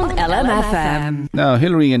Reid on LMFM. Now,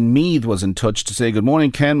 Hilary in Meath was in touch to say, good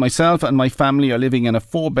morning, Ken. Myself and my family are living in a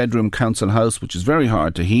 4-bedroom council house, which is very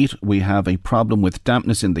hard to heat. We have a problem with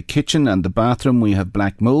dampness in the kitchen and the bathroom. We have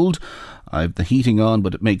black mould. I've the heating on,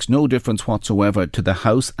 but it makes no difference whatsoever to the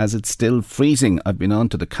house as it's still freezing. I've been on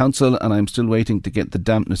to the council and I'm still waiting to get the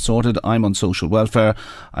dampness sorted. I'm on social welfare.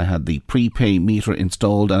 I had the prepay meter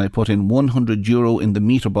installed and I put in €100 in the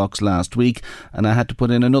meter box last week and I had to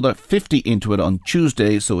put in another 50 into it on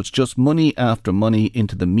Tuesday, so it's just money after money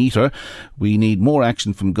into the meter. We need more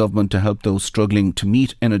action from government to help those struggling to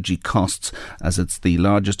meet energy costs, as it's the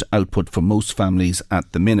largest output for most families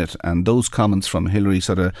at the minute. And those comments from Hilary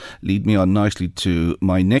sort of lead me on nicely to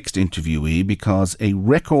my next interviewee, because a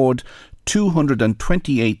record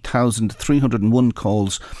 228,301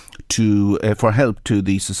 calls for help to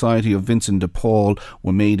the Society of Vincent de Paul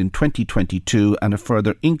were made in 2022, and a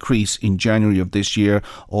further increase in January of this year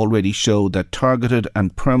already show that targeted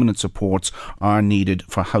and permanent supports are needed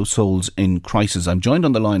for households in crisis. I'm joined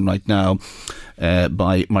on the line right now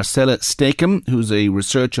by Marcella Stakem, who's a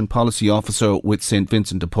Research and Policy Officer with St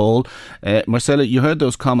Vincent de Paul. Marcella, you heard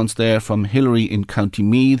those comments there from Hilary in County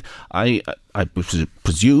Meath. I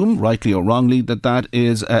presume, rightly or wrongly, that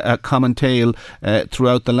is a common tale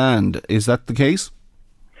throughout the land. Is that the case?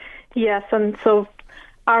 Yes, and so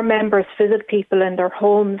our members visit people in their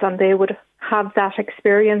homes and they would have that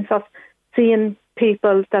experience of seeing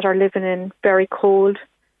people that are living in very cold,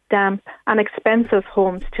 damp and expensive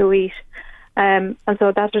homes to eat. And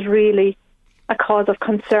so that is really a cause of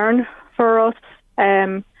concern for us.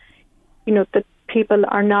 That people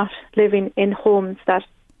are not living in homes that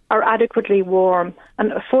are adequately warm,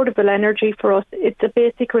 and affordable energy for us, it's a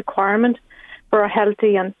basic requirement for a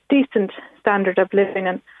healthy and decent standard of living,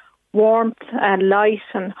 and warmth and light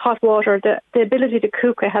and hot water, the ability to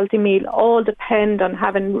cook a healthy meal all depend on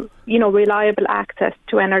having, reliable access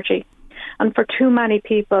to energy. And for too many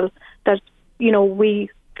people that, we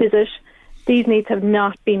visit, these needs have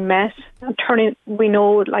not been met. We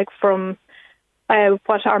know, from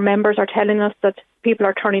what our members are telling us, that people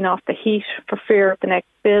are turning off the heat for fear of the next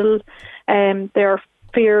bill. They're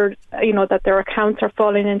feared, that their accounts are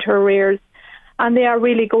falling into arrears, and they are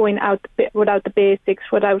really going out without the basics,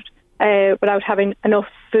 without having enough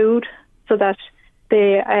food, so that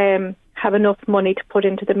they have enough money to put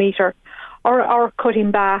into the meter, or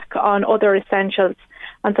cutting back on other essentials.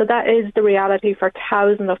 And so that is the reality for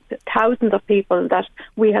thousands of people that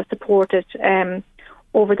we have supported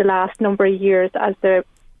over the last number of years as the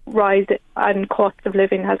rise in cost of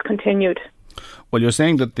living has continued. Well, you're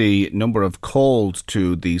saying that the number of calls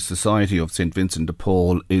to the Society of St Vincent de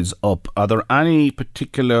Paul is up. Are there any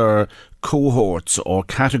particular cohorts or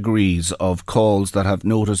categories of calls that have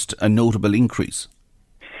noticed a notable increase?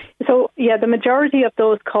 So, the majority of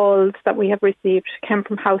those calls that we have received came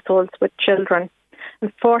from households with children,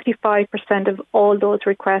 and 45% of all those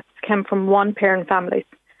requests came from one-parent families.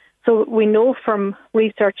 So we know from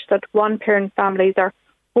research that one-parent families are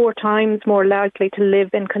 4 times more likely to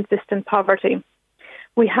live in consistent poverty.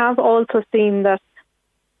 We have also seen that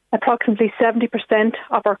approximately 70%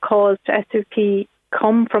 of our calls to SVP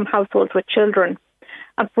come from households with children.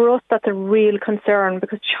 And for us, that's a real concern,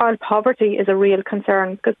 because child poverty is a real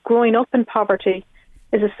concern, because growing up in poverty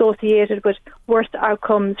is associated with worse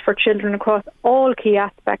outcomes for children across all key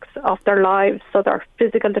aspects of their lives. So their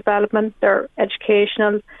physical development, their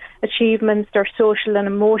educational achievements, their social and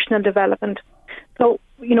emotional development. So,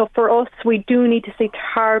 for us, we do need to see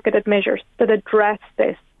targeted measures that address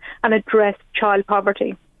this and address child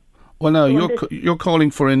poverty. Well, now, you're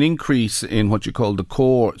calling for an increase in what you call the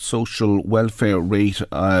core social welfare rate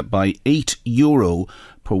by €8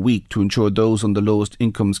 per week to ensure those on the lowest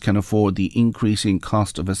incomes can afford the increasing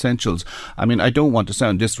cost of essentials. I mean, I don't want to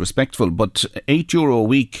sound disrespectful, but €8 a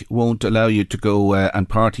week won't allow you to go and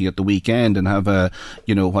party at the weekend and have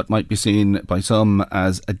what might be seen by some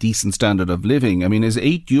as a decent standard of living. I mean, is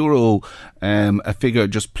 €8 a figure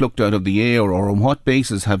just plucked out of the air, or on what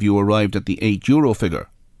basis have you arrived at the €8 figure?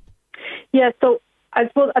 Yeah, so I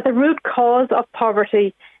suppose at the root cause of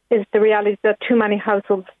poverty is the reality that too many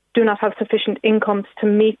households do not have sufficient incomes to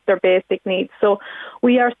meet their basic needs. So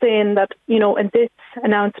we are saying that, in this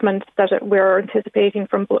announcement that we're anticipating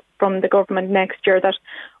from the government next year, that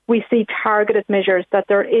we see targeted measures, that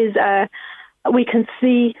we can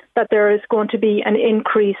see that there is going to be an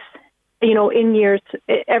increase, in years,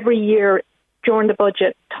 every year during the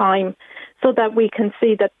budget time, so that we can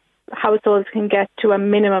see that households can get to a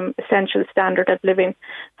minimum essential standard of living.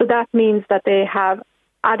 So that means that they have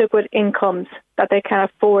adequate incomes, that they can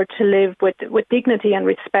afford to live with dignity and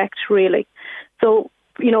respect, really. So,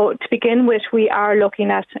 to begin with, we are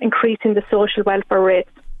looking at increasing the social welfare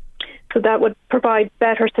rates. So that would provide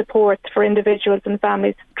better support for individuals and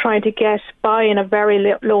families trying to get by in a very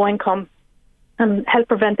low income and help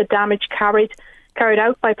prevent the damage carried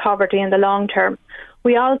out by poverty in the long term.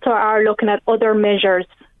 We also are looking at other measures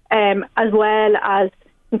as well as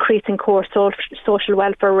increasing core social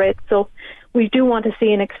welfare rates. So we do want to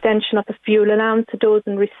see an extension of the fuel allowance to those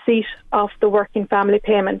in receipt of the working family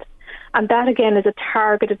payment. And that again is a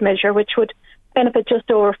targeted measure which would benefit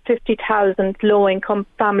just over 50,000 low-income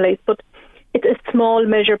families. But it's a small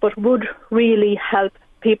measure but would really help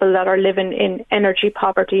people that are living in energy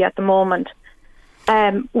poverty at the moment.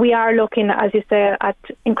 We are looking, as you say, at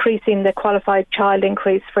increasing the qualified child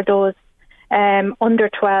increase for those under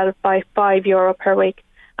 12 by €5 per week,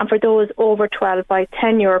 and for those over 12 by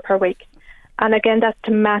 €10 per week. And again, that's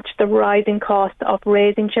to match the rising cost of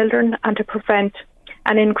raising children and to prevent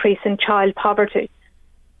an increase in child poverty.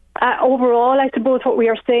 Overall, I suppose what we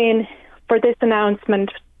are saying for this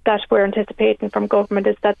announcement that we're anticipating from government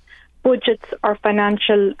is that budgets or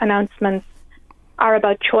financial announcements are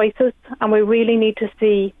about choices, and we really need to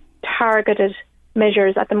see targeted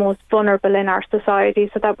measures at the most vulnerable in our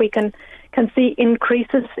society so that we can see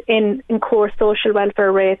increases in core social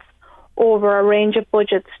welfare rates over a range of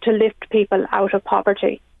budgets to lift people out of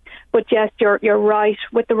poverty. But yes, you're right,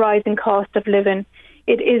 with the rising cost of living,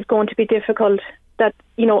 it is going to be difficult that,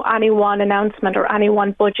 any one announcement or any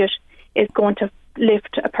one budget is going to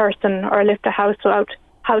lift a person or lift a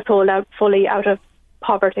household out fully out of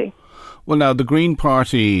poverty. Well, now, the Green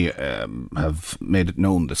Party have made it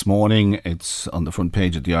known this morning, it's on the front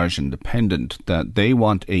page of the Irish Independent, that they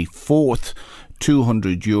want a fourth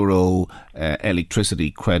 €200 electricity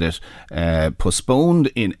credit postponed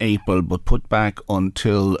in April but put back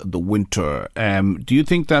until the winter. Do you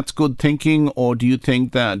think that's good thinking, or do you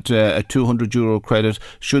think that a €200 credit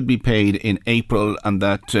should be paid in April, and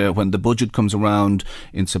that when the budget comes around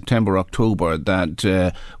in September, October,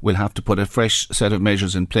 that we'll have to put a fresh set of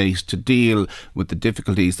measures in place to deal with the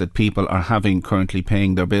difficulties that people are having currently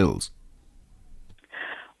paying their bills?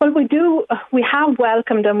 Well, we have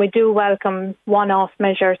welcomed and we do welcome one-off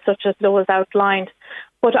measures such as those outlined.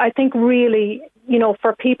 But I think really,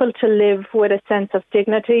 for people to live with a sense of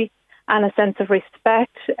dignity and a sense of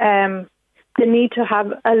respect, they need to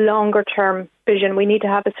have a longer-term vision. We need to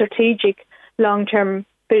have a strategic long-term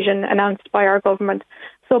vision announced by our government.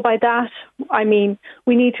 So by that, I mean,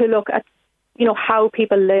 we need to look at, how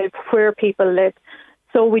people live, where people live.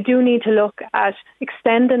 So we do need to look at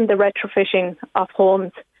extending the retrofitting of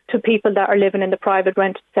homes to people that are living in the private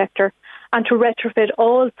rented sector, and to retrofit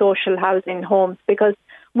all social housing homes, because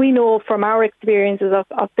we know from our experiences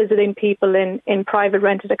of visiting people in private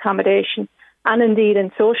rented accommodation and indeed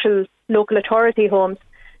in social local authority homes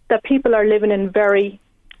that people are living in very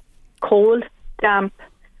cold, damp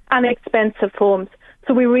and expensive homes.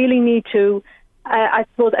 So we really need to, I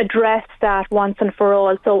suppose, address that once and for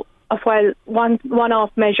all. So while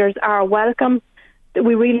one-off measures are welcome,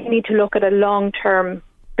 we really need to look at a long-term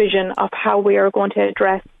vision of how we are going to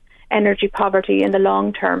address energy poverty in the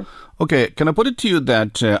long term. OK, can I put it to you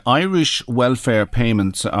that Irish welfare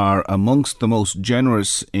payments are amongst the most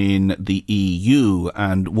generous in the EU,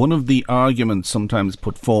 and one of the arguments sometimes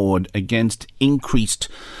put forward against increased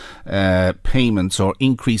payments or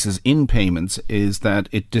increases in payments is that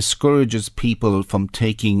it discourages people from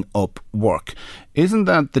taking up work. Isn't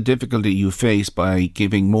that the difficulty you face by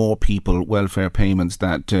giving more people welfare payments,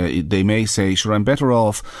 that they may say, sure, I'm better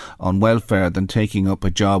off on welfare than taking up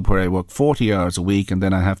a job where I work 40 hours a week and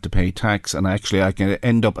then I have to pay tax, and actually I can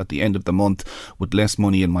end up at the end of the month with less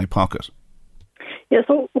money in my pocket? Yeah,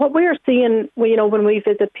 so what we're seeing, when we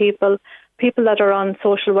visit people people that are on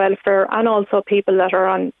social welfare and also people that are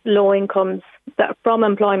on low incomes from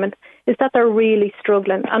employment is that they're really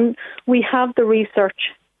struggling. And we have the research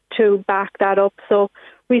to back that up. So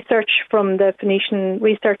research from the Phoenician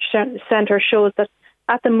Research Centre shows that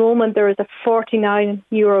at the moment there is a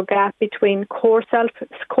 €49 gap between core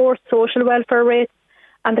social welfare rates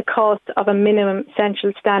and the cost of a minimum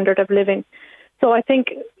essential standard of living. So I think,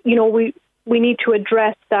 we need to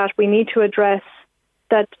address that. We need to address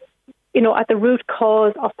that, at the root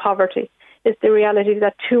cause of poverty is the reality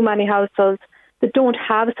that too many households that don't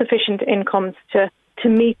have sufficient incomes to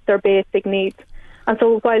meet their basic needs. And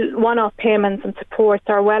so while one-off payments and supports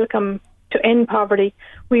are welcome to end poverty,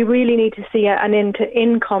 we really need to see an end to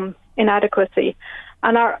income inadequacy.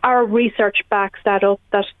 And our research backs that up,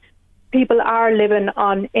 that people are living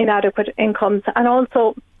on inadequate incomes, and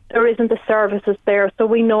also there isn't the services there. So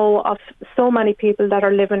we know of so many people that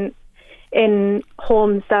are living in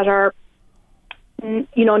homes that are,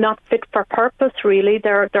 not fit for purpose, really.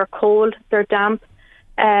 They're cold, they're damp.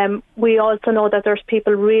 We also know that there's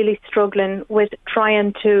people really struggling with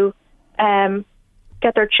trying to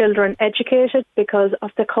get their children educated because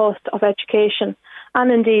of the cost of education,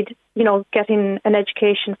 and indeed, getting an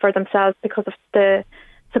education for themselves because of the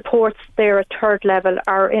supports there at third level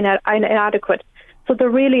are inadequate. So there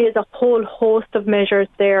really is a whole host of measures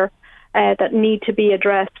there that need to be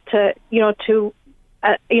addressed to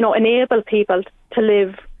enable people to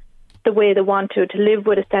live the way they want to live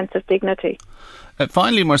with a sense of dignity.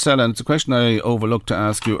 Finally, Marcella, and it's a question I overlooked to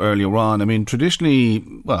ask you earlier on. I mean, traditionally,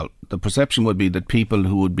 the perception would be that people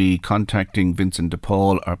who would be contacting Vincent de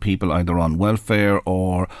Paul are people either on welfare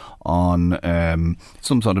or on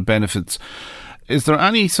some sort of benefits. Is there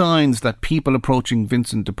any signs that people approaching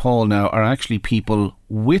Vincent de Paul now are actually people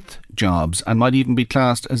with jobs and might even be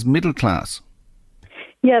classed as middle class?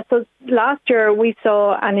 Yeah, so last year we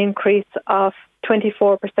saw an increase of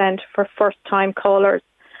 24% for first-time callers.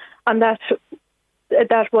 And that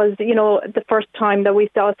was, the first time that we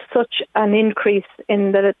saw such an increase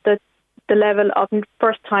in the level of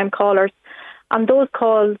first-time callers. And those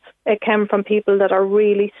calls came from people that are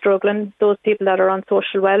really struggling, those people that are on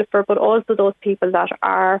social welfare, but also those people that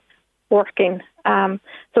are working.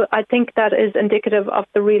 So I think that is indicative of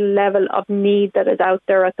the real level of need that is out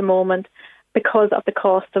there at the moment because of the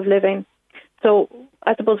cost of living. So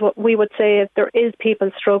I suppose what we would say, if there is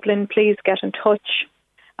people struggling, please get in touch,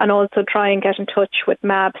 and also try and get in touch with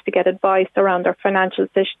MABS to get advice around their financial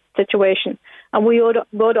situation. And we would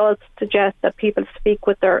also suggest that people speak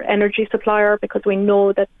with their energy supplier, because we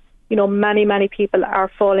know that many people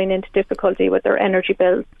are falling into difficulty with their energy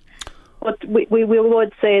bills. But we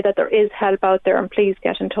would say that there is help out there, and please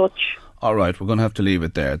get in touch. All right, we're going to have to leave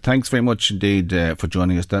it there. Thanks very much indeed for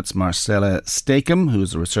joining us. That's Marcella Stakem, who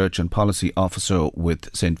is the Research and Policy Officer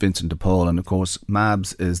with St Vincent de Paul. And of course,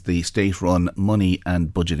 MABS is the state-run money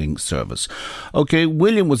and budgeting service. OK,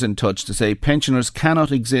 William was in touch to say pensioners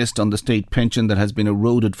cannot exist on the state pension that has been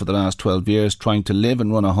eroded for the last 12 years. Trying to live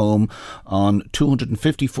and run a home on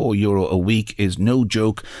 €254 a week is no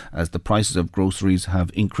joke, as the prices of groceries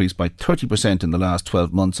have increased by 30% in the last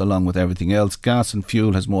 12 months, along with everything else. Gas and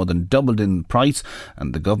fuel has more than doubled in price,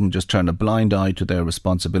 and the government just turned a blind eye to their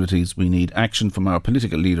responsibilities. We need action from our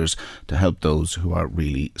political leaders to help those who are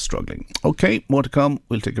really struggling. OK, more to come.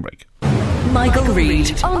 We'll take a break. Michael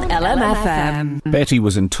Reid on LMFM. Betty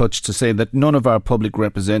was in touch to say that none of our public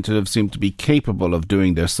representatives seem to be capable of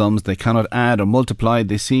doing their sums. They cannot add or multiply.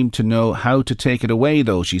 They seem to know how to take it away,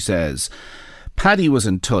 though, she says. Paddy was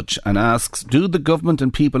in touch and asks, do the government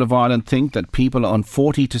and people of Ireland think that people on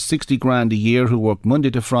 40 to 60 grand a year who work Monday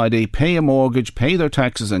to Friday, pay a mortgage, pay their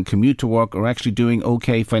taxes and commute to work are actually doing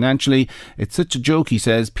OK financially? It's such a joke, he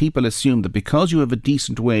says. People assume that because you have a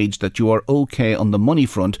decent wage that you are OK on the money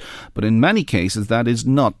front, but in many cases that is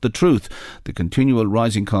not the truth. The continual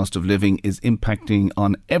rising cost of living is impacting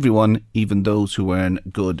on everyone, even those who earn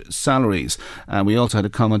good salaries. And we also had a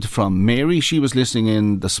comment from Mary. She was listening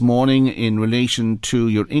in this morning in relation to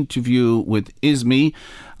your interview with Ismie.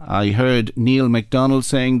 I heard Neil MacDonald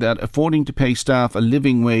saying that affording to pay staff a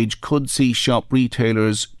living wage could see shop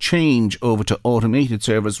retailers change over to automated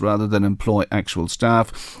service rather than employ actual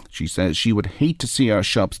staff. She says she would hate to see our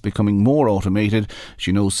shops becoming more automated.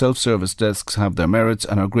 She knows self-service desks have their merits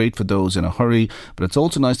and are great for those in a hurry, but it's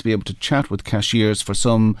also nice to be able to chat with cashiers. For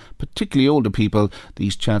some, particularly older people,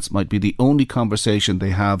 these chats might be the only conversation they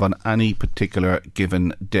have on any particular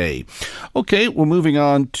given day. OK, we're moving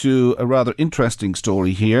on to a rather interesting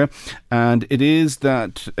story here. here, and it is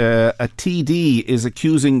that a TD is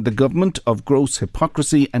accusing the government of gross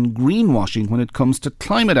hypocrisy and greenwashing when it comes to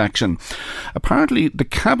climate action. Apparently, the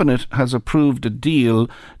Cabinet has approved a deal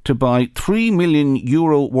to buy €3 million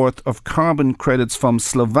worth of carbon credits from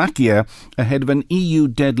Slovakia ahead of an EU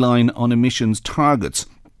deadline on emissions targets.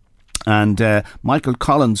 And Michael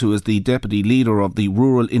Collins, who is the deputy leader of the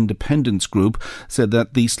Rural Independence Group, said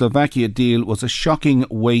that the Slovakia deal was a shocking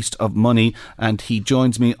waste of money, and he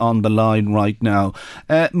joins me on the line right now.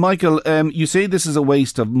 Michael, you say this is a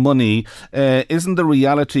waste of money. Isn't the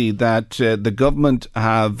reality that the government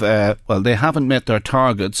they haven't met their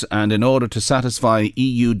targets, and in order to satisfy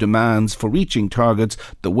EU demands for reaching targets,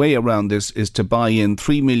 the way around this is to buy in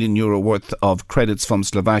 €3 million worth of credits from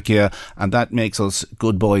Slovakia, and that makes us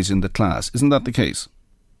good boys in the class. Isn't that the case?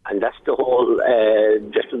 And that's the whole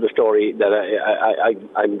gist of the story that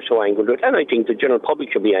I'm so angry with, and I think the general public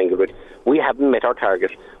should be angry with. We haven't met our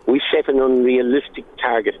target. We set an unrealistic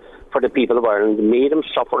target for the people of Ireland, made them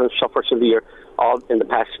suffer and suffer severe all in the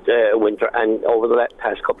past winter and over the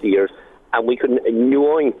past couple of years, and we couldn't,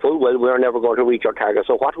 knowing full well we're never going to reach our target.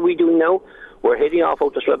 So what are we doing now? We're heading off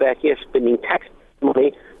out to Slovakia, spending tax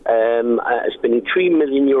money, spending €3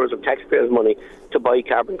 million of taxpayers' money to buy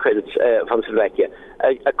carbon credits from Slovakia,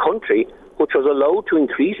 a country which was allowed to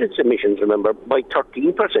increase its emissions, remember, by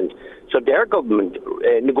 13%. So their government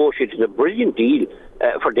negotiated a brilliant deal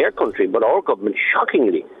for their country, but our government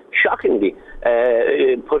shockingly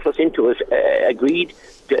put us into it, agreed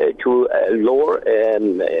to lower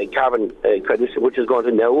carbon credits, which is going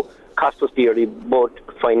to now cost us dearly, both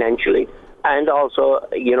financially and also,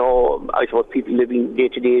 I suppose people living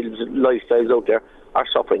day-to-day lifestyles out there are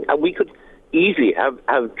suffering. And we could easily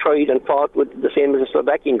have tried and fought with the same as the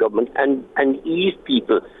Slovakian government and eased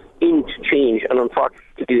people into change. And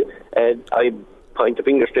unfortunately, I point the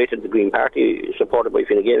finger straight at the Green Party, supported by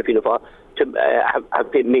Fine Gael, Fianna Fáil, to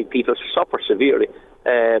have made people suffer severely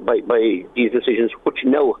by these decisions, which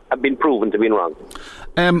now have been proven to be wrong.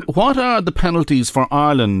 What are the penalties for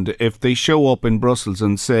Ireland if they show up in Brussels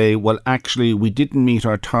and say, well, actually, we didn't meet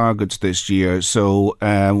our targets this year, so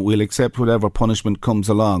we'll accept whatever punishment comes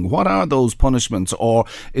along? What are those punishments? Or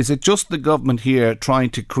is it just the government here trying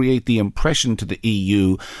to create the impression to the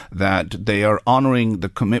EU that they are honouring the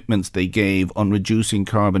commitments they gave on reducing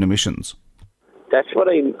carbon emissions? That's what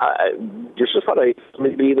this is what I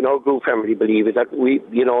believe, in our group family believe, is that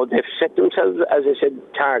they've set themselves, as I said,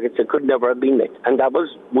 targets that could never have been met. And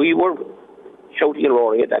we were shouting and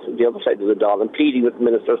roaring at that on the other side of the Dáil and pleading with the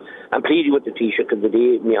ministers and pleading with the Taoiseach and the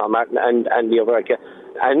Micheál Martin and the Overarcha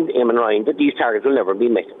and Eamon Ryan that these targets will never be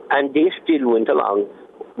met. And they still went out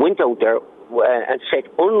there and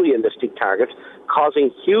set unrealistic targets,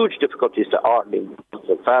 causing huge difficulties to ordinary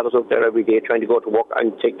fathers out there every day trying to go to work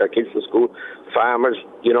and take their kids to school, farmers,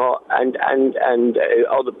 and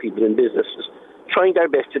other people in businesses, trying their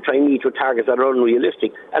best to try and meet with targets that are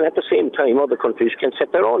unrealistic. And at the same time, other countries can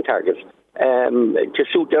set their own targets to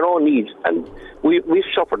suit their own needs. And we've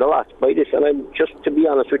suffered a lot by this. And I'm just, to be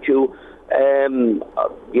honest with you,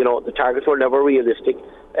 the targets were never realistic.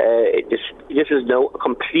 This is now a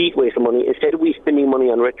complete waste of money. Instead of we spending money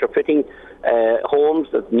on retrofitting homes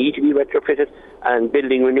that need to be retrofitted and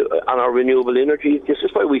building on our renewable energy, this is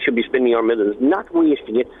why we should be spending our millions, not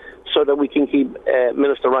wasting it so that we can keep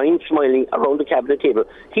Minister Ryan smiling around the cabinet table.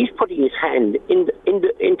 He's putting his hand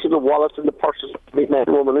into the wallets and the purses of every man,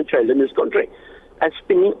 woman and child in this country and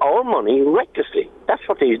spending our money recklessly. That's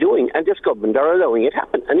what he's doing, and this government are allowing it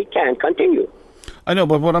happen, and it can't continue. I know,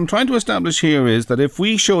 but what I'm trying to establish here is that if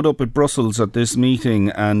we showed up at Brussels at this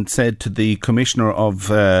meeting and said to the Commissioner of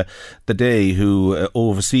the day who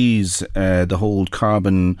oversees the whole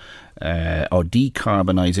carbon or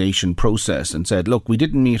decarbonisation process and said, look, we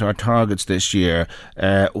didn't meet our targets this year,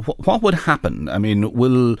 what would happen? I mean,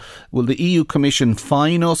 will the EU Commission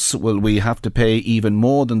fine us? Will we have to pay even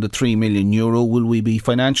more than the €3 million? Will we be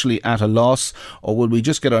financially at a loss? Or will we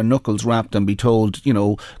just get our knuckles wrapped and be told,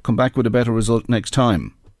 come back with a better result next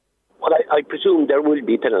time? Well, I presume there will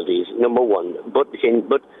be penalties, number one. But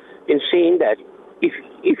in saying that,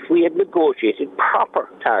 if we had negotiated proper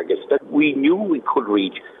targets that we knew we could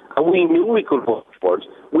reach, and we knew we could work towards,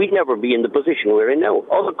 we'd never be in the position we're in now.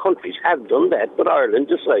 Other countries have done that, but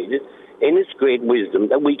Ireland decided, in its great wisdom,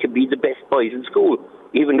 that we could be the best boys in school.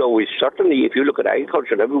 Even though we certainly, if you look at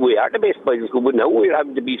agriculture, we are the best boys in school, but now we're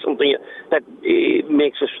having to be something that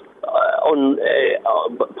makes us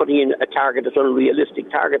putting in a target that's an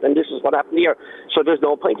unrealistic target, and this is what happened here. So there's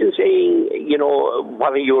no point in saying,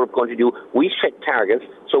 what are Europe going to do? We set targets,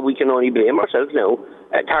 so we can only blame ourselves now,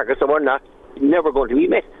 targets that were never going to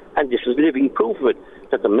be met. And this is living proof of it,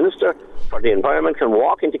 that the Minister for the Environment can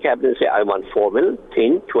walk into Cabinet and say, I want 4 million,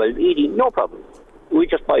 10, 12, 18, no problem. We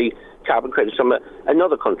just buy carbon credits from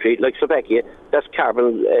another country like Slovakia. That's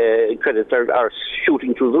carbon credits are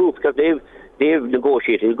shooting through the roof because they've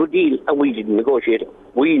negotiated a good deal and we didn't negotiate.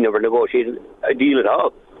 We never negotiated a deal at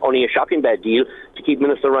all. Only a shocking bad deal to keep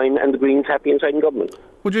Minister Ryan and the Greens happy inside in government.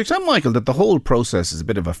 Would you accept, Michael, that the whole process is a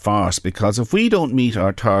bit of a farce? Because if we don't meet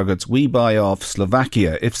our targets, we buy off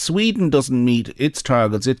Slovakia. If Sweden doesn't meet its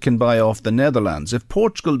targets, it can buy off the Netherlands. If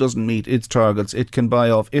Portugal doesn't meet its targets, it can buy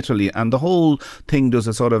off Italy. And the whole thing does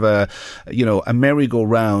a sort of a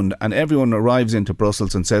merry-go-round, and everyone arrives into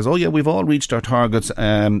Brussels and says, oh yeah, we've all reached our targets,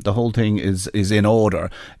 the whole thing is in order.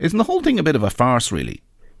 Isn't the whole thing a bit of a farce, really?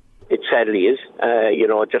 It sadly is.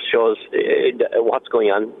 It just shows what's going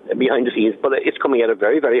on behind the scenes. But it's coming at a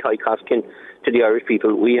very, very high cost to the Irish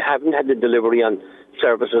people. We haven't had the delivery on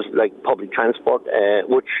services like public transport,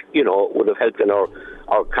 which, would have helped in our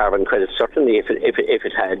carbon credits, certainly, if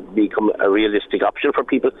it had become a realistic option for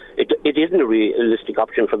people. It isn't a realistic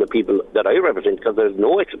option for the people that I represent, because there's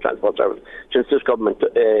no extra transport service since this government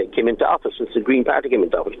came into office, since the Green Party came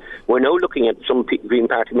into office. We're now looking at some Green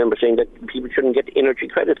Party members saying that people shouldn't get energy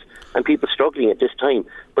credits, and people struggling at this time.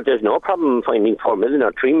 But there's no problem finding 4 million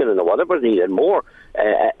or 3 million or whatever they need and more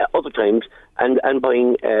other times, and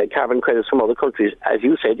buying carbon credits from other countries. As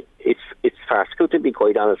you said, it's farcical, to be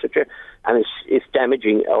quite honest with you, and it's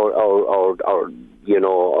damaging our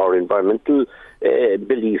environmental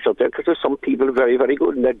beliefs out there, because there's some people who are very, very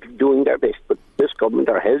good and they're doing their best, but this government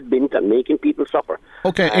are hell-bent on making people suffer.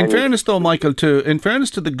 Okay, in fairness though, Michael, in fairness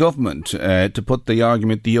to the government, to put the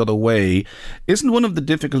argument the other way, isn't one of the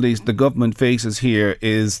difficulties the government faces here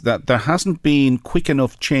is that there hasn't been quick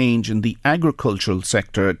enough change in the agricultural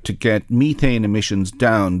sector to get methane emissions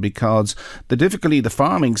down? Because the difficulty the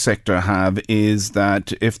farming sector have is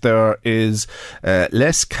that if there is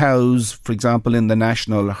less cows, for example, in the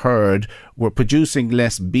national herd, we're producing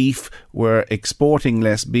less beef, we're exporting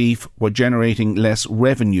less beef, we're generating less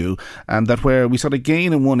revenue, and that where we sort of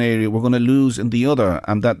gain in one area, we're going to lose in the other,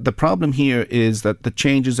 and that the problem here is that the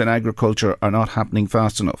changes in agriculture are not happening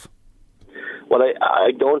fast enough. Well,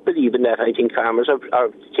 I don't believe in that. I think farmers are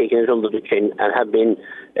taking it under the chin and have been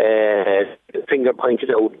finger pointed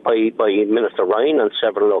out by Minister Ryan on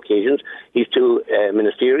several occasions. His two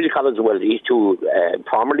ministerial colleagues, his two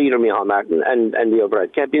former leader, Micheál Martin and Leo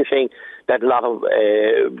Varadkar, have been saying that a lot of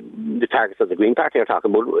the targets that the Green Party are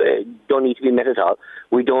talking about don't need to be met at all.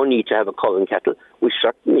 We don't need to have a culling kettle. We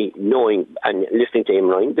certainly, knowing and listening to him,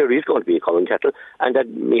 Ryan, there is going to be a culling kettle, and that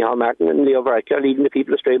Micheál Martin and Leo Varadkar are leading the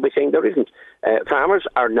people astray by saying there isn't. Farmers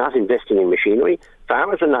are not investing in machinery.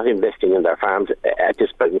 Farmers are not investing in their farms at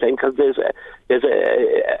this present time, because there's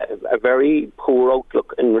a very poor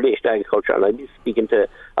outlook in relation to agriculture. And I've been speaking to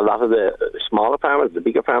a lot of the smaller farmers, the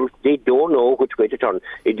bigger farmers. They don't know which way to turn.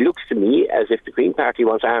 It looks to me as if the Green Party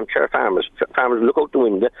wants armchair farmers. Farmers look out the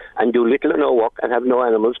window and do little or no work and have no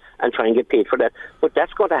animals and try and get paid for that. But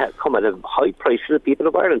that's going to come at a high price for the people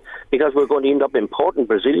of Ireland, because we're going to end up importing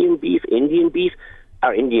Brazilian beef,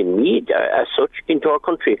 or Indian meat as such into our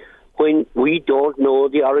country, when we don't know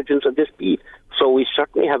the origins of this beef. So we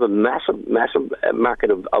certainly have a massive market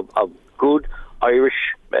of good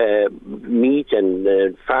Irish meat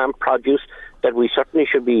and farm produce that we certainly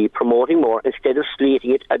should be promoting more, instead of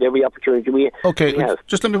slating it at every opportunity we have. Okay,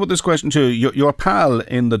 just let me put this question to you. Your pal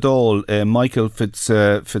in the Dáil, Michael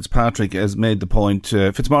Fitzpatrick, has made the point,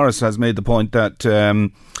 Fitzmaurice has made the point that,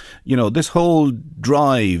 this whole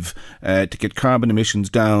drive to get carbon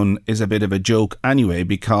emissions down is a bit of a joke anyway,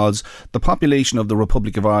 because the population of the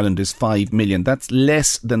Republic of Ireland is 5 million. That's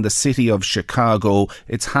less than the city of Chicago.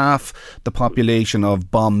 It's half the population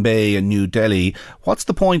of Bombay and New Delhi. What's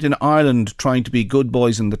the point in Ireland trying to be good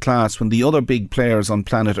boys in the class when the other big players on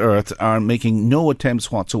planet Earth are making no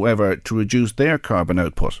attempts whatsoever to reduce their carbon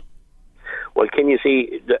output? Well, can you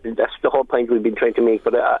see, that's the whole point we've been trying to make,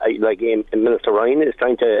 but Minister Ryan is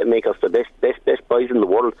trying to make us the best boys in the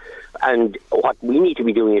world, and what we need to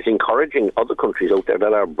be doing is encouraging other countries out there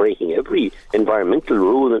that are breaking every environmental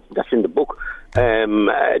rule that's in the book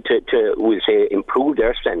to we'll say, improve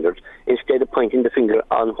their standards, instead of pointing the finger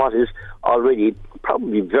on what is already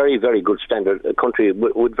probably very, very good standard, a country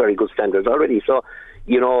with very good standards already. So,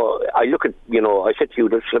 I look at, I said to you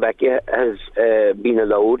that Slovakia has been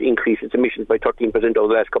allowed to increase its emissions by 13% over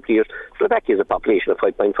the last couple of years. Slovakia has a population of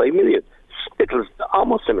 5.5 million. It was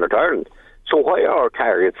almost similar to Ireland. So why are our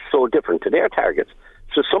targets so different to their targets?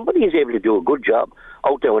 So somebody is able to do a good job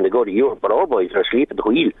out there when they go to Europe, but our boys are asleep at the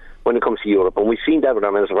wheel when it comes to Europe. And we've seen that with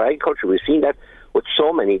our Minister of Agriculture. We've seen that with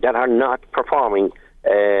so many that are not performing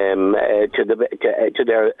to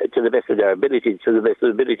the best of their ability, to the best of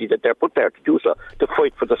the ability that they're put there to do so, to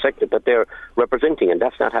fight for the sector that they're representing, and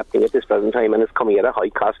that's not happening at this present time, and it's coming at a high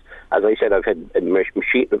cost. As I said, I've had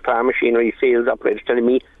farm machinery sales operators telling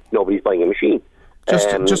me nobody's buying a machine.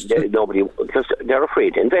 Nobody, because they're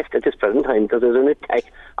afraid to invest at this present time, because there's an attack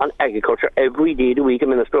on agriculture every day of the week. A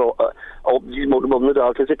minister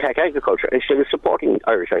is attack agriculture instead of supporting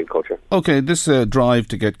Irish agriculture. Okay, this drive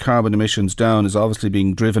to get carbon emissions down is obviously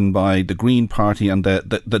being driven by the Green Party and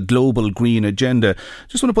the global green agenda.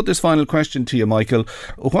 Just want to put this final question to you, Michael.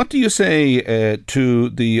 What do you say to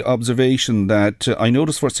the observation that I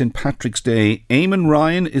noticed for St. Patrick's Day, Eamon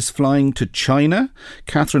Ryan is flying to China,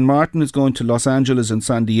 Catherine Martin is going to Los Angeles and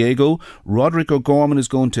San Diego, Roderick O'Gorman is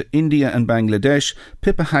going to India and Bangladesh,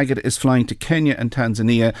 Pippa Haggett is flying to Kenya and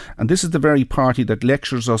Tanzania, and this is the very party that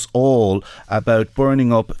lectures us all about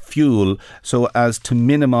burning up fuel so as to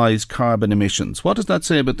minimise carbon emissions. What does that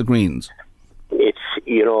say about the Greens? It's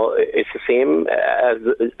the same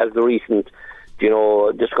as the recent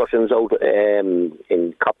discussions out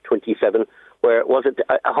in COP27. Where was it?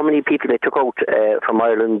 How many people they took out from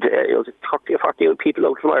Ireland? Was it 30 or 40 people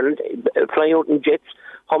out from Ireland flying out in jets?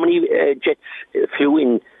 How many jets flew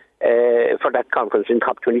in for that conference in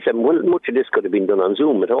COP27? Well, much of this could have been done on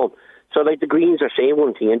Zoom at home. So, the Greens are saying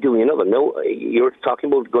one thing and doing another. No, you're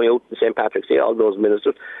talking about going out to St. Patrick's Day, all those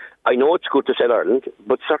ministers. I know it's good to sell Ireland,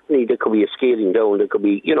 but certainly there could be a scaling down. There could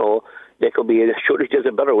be, surely there's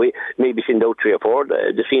a better way. Maybe send out 3 or 4,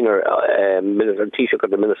 the senior minister, Taoiseach, or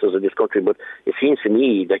the ministers of this country. But it seems to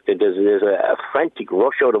me like there's a frantic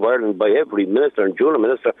rush out of Ireland by every minister and junior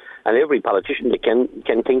minister and every politician that can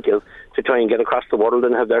think of to try and get across the world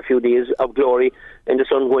and have their few days of glory in the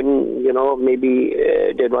sun when, maybe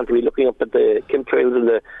they'd want to be looking up at the chemtrails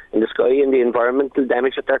in the sky and the environmental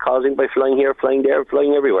damage that they're causing by flying here, flying there,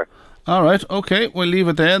 flying everywhere. All right, OK, we'll leave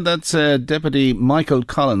it there. That's Deputy Michael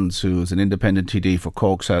Collins, who's an independent TD for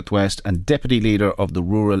Cork South West and Deputy Leader of the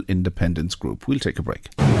Rural Independence Group. We'll take a break.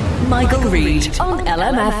 Michael Reid on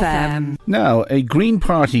LMFM. Now, a Green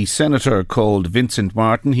Party senator called Vincent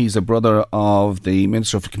Martin, he's a brother of the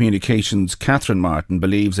Minister for Communications, Catherine Martin,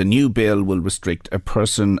 believes a new bill will restrict a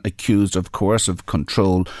person accused of coercive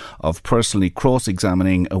control of personally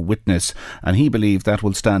cross-examining a witness, and he believes that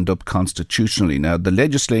will stand up constitutionally. Now, the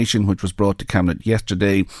legislation which was brought to Cabinet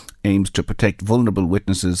yesterday aims to protect vulnerable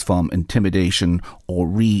witnesses from intimidation or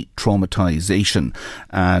re-traumatisation.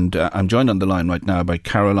 And I'm joined on the line right now by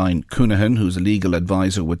Caroline Coonahan, who's a legal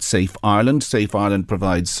advisor with Safe Ireland. Safe Ireland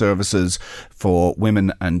provides services for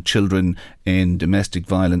women and children in domestic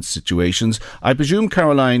violence situations. I presume,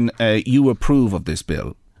 Caroline, you approve of this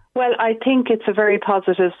bill? Well, I think it's a very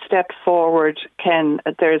positive step forward, Ken.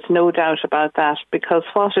 There's no doubt about that, because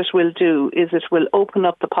what it will do is it will open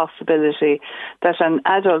up the possibility that an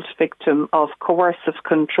adult victim of coercive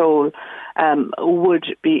control would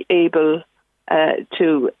be able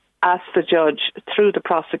to ask the judge through the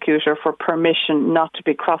prosecutor for permission not to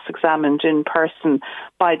be cross-examined in person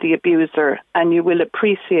by the abuser. And you will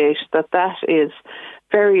appreciate that that is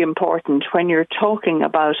very important when you're talking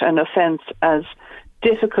about an offence as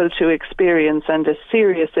difficult to experience and as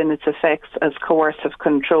serious in its effects as coercive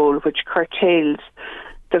control, which curtails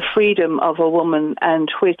the freedom of a woman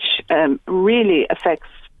and which really affects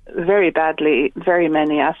very badly very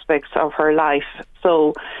many aspects of her life.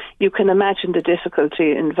 So you can imagine the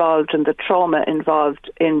difficulty involved and the trauma involved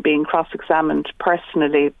in being cross-examined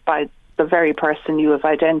personally by the very person you have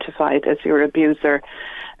identified as your abuser.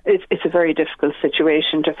 It's a very difficult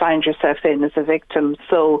situation to find yourself in as a victim.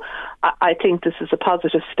 So I think this is a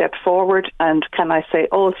positive step forward. And can I say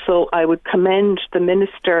also, I would commend the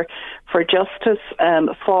Minister for Justice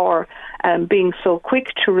for being so quick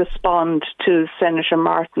to respond to Senator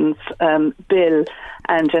Martin's bill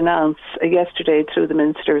and announce yesterday through the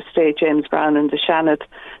Minister of State, James Brown, and the Seanad,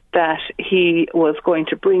 that he was going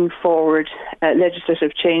to bring forward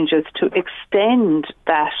legislative changes to extend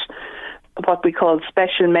that what we call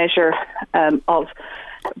special measure of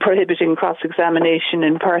prohibiting cross-examination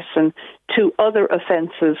in person to other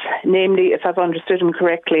offences, namely, if I've understood him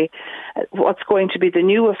correctly, what's going to be the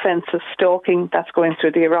new offence of stalking, that's going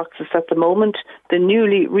through the Oireachtas at the moment, the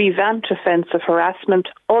newly revamped offence of harassment,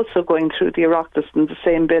 also going through the Oireachtas in the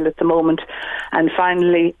same bill at the moment, and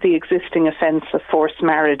finally the existing offence of forced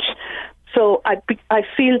marriage. So I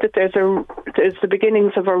feel that there's the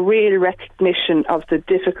beginnings of a real recognition of the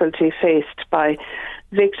difficulty faced by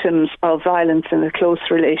victims of violence in a close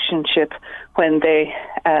relationship when they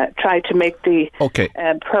try to make the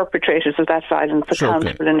perpetrators of that violence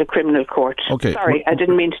accountable in the criminal court. Okay. Sorry, I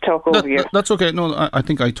didn't mean to talk over you. That's okay. No, I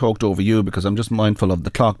think I talked over you because I'm just mindful of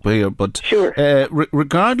the clock here. But sure.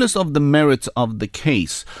 Regardless of the merits of the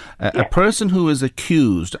case, a person who is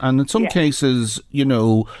accused, and in some cases, you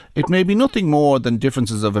know, it may be nothing more than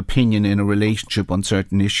differences of opinion in a relationship on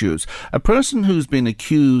certain issues. A person who's been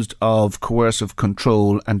accused of coercive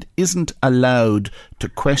control and isn't allowed to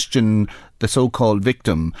question the so-called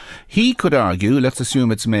victim, he could argue, let's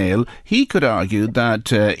assume it's male, he could argue that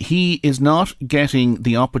he is not getting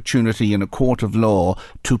the opportunity in a court of law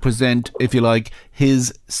to present, if you like,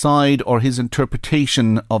 his side or his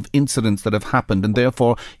interpretation of incidents that have happened, and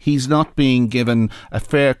therefore he's not being given a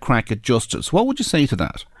fair crack at justice. What would you say to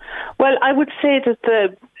that? Well, I would say that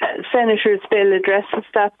the Senator's bill addresses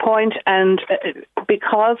that point, and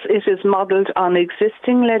because it is modelled on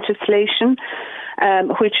existing legislation,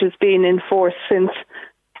 which has been in force since,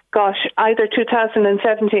 either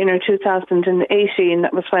 2017 or 2018,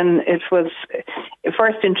 that was when it was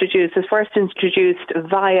first introduced. It was first introduced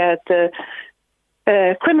via the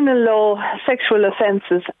Criminal Law Sexual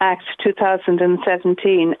Offences Act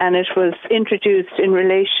 2017, and it was introduced in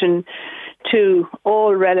relation to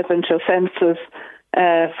all relevant offences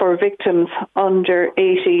for victims under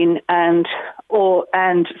 18 and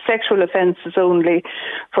sexual offences only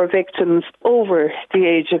for victims over the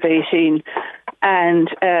age of 18. And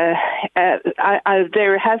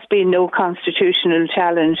there has been no constitutional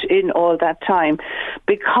challenge in all that time,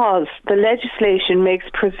 because the legislation makes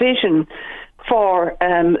provision for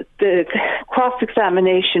the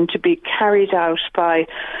cross-examination to be carried out by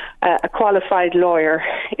a qualified lawyer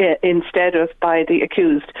instead of by the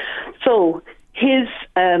accused. So his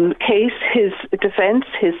case, his defence,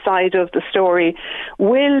 his side of the story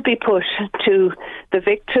will be put to the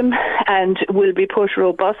victim and will be put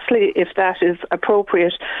robustly if that is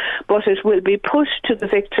appropriate, but it will be put to the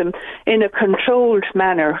victim in a controlled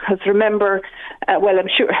manner. Because remember, I'm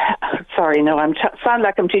sure, sorry, no, sound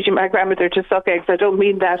like I'm teaching my grandmother to suck eggs. I don't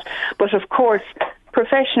mean that. But of course,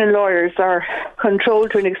 professional lawyers are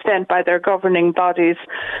controlled to an extent by their governing bodies.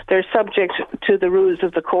 They're subject to the rules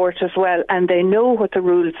of the court as well, and they know what the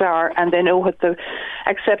rules are, and they know what the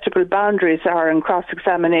acceptable boundaries are in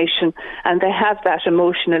cross-examination, and they have that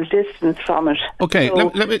emotional distance from it. Okay, so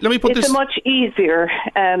let me put this... It's a much easier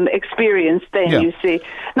experience then, you see.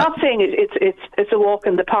 Not saying it's a walk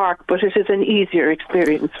in the park, but it is an easier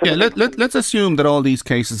experience. Let's assume that all these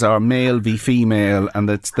cases are male v female, and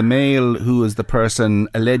it's the male who is the person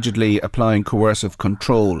allegedly applying coercive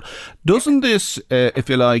control. Doesn't this, if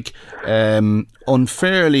you like,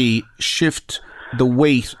 unfairly shift the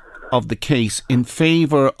weight of the case in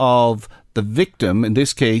favour of the victim, in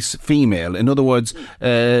this case female? In other words,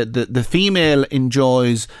 the female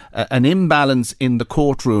enjoys an imbalance in the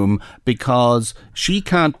courtroom because she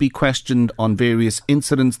can't be questioned on various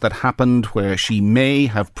incidents that happened where she may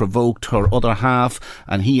have provoked her other half,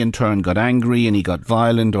 and he in turn got angry and he got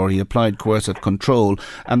violent or he applied coercive control,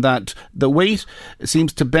 and that the weight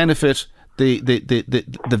seems to benefit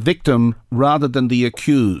the victim rather than the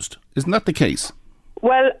accused. Isn't that the case?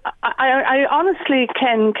 Well, I honestly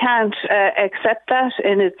can't accept that,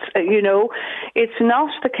 and it's not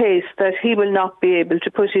the case that he will not be able to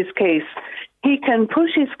put his case. He can put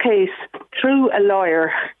his case through a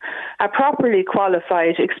lawyer, a properly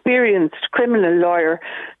qualified, experienced criminal lawyer,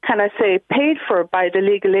 can I say, paid for by the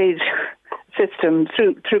legal aid system,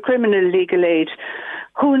 through criminal legal aid,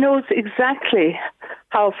 who knows exactly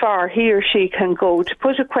how far he or she can go to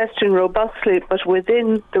put a question robustly but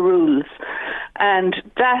within the rules. And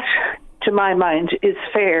that, to my mind, is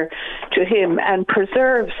fair to him and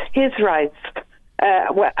preserves his rights.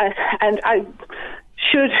 And I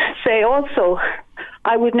should say also,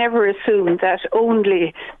 I would never assume that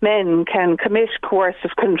only men can commit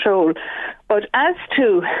coercive control. But as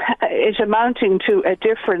to it amounting to a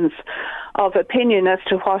difference of opinion as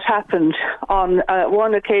to what happened on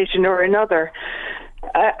one occasion or another,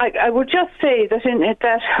 I would just say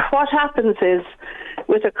that what happens is,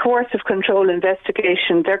 with a coercive control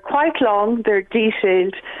investigation, they're quite long, they're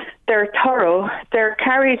detailed, they're thorough, they're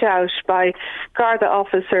carried out by Garda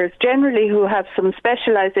officers, generally who have some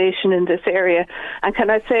specialisation in this area. And can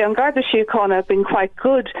I say, on Garda Síochána have been quite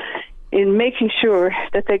good in making sure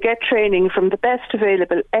that they get training from the best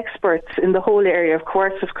available experts in the whole area of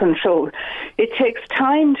coercive control. It takes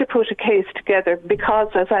time to put a case together because,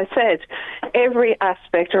 as I said, every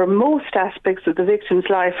aspect or most aspects of the victim's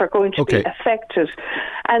life are going to be affected.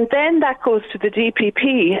 And then that goes to the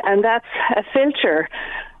DPP, and that's a filter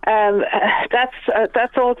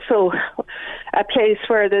That's also a place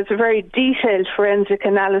where there's a very detailed forensic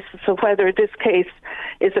analysis of whether this case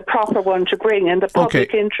is a proper one to bring, and the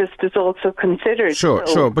public interest is also considered.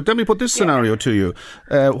 Sure. But let me put this scenario to you.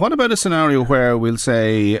 What about a scenario where we'll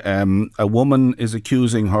say a woman is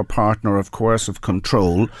accusing her partner of coercive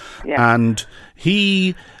control, and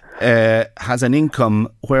he has an income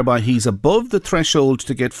whereby he's above the threshold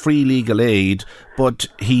to get free legal aid, but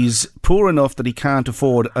he's poor enough that he can't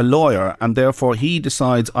afford a lawyer, and therefore he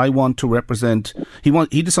decides he wants to represent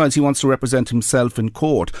himself in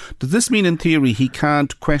court. Does this mean in theory he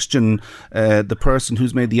can't question the person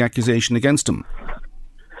who's made the accusation against him?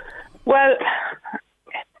 Well,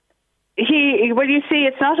 you see,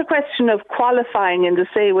 it's not a question of qualifying in the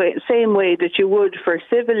same way that you would for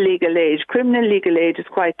civil legal aid. Criminal legal aid is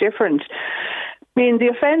quite different. I mean, the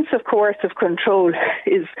offence of coercive control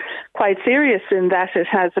is quite serious in that it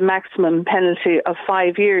has a maximum penalty of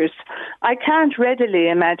 5 years. I can't readily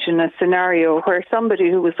imagine a scenario where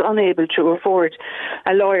somebody who was unable to afford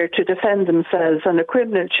a lawyer to defend themselves on a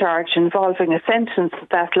criminal charge involving a sentence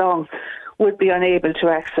that long would be unable to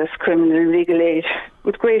access criminal legal aid.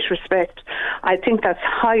 With great respect, I think that's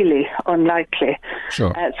highly unlikely.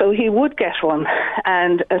 Sure. So he would get one,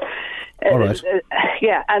 and all right.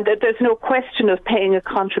 And there's no question of paying a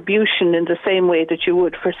contribution in the same way that you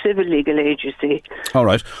would for civil legal aid, you see. All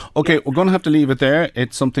right. Okay, we're going to have to leave it there.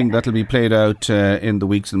 It's something that'll be played out in the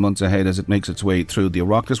weeks and months ahead as it makes its way through the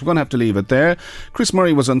Oireachtas. We're going to have to leave it there. Chris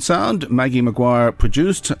Murray was on sound. Maggie Maguire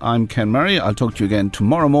produced. I'm Ken Murray. I'll talk to you again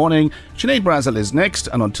tomorrow morning. Sinead Brazel is next,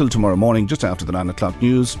 and until tomorrow morning, just after the 9 o'clock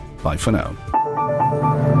news, bye for now.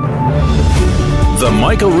 The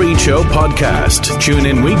Michael Reid Show podcast. Tune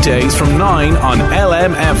in weekdays from 9 on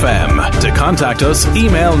LMFM. To contact us,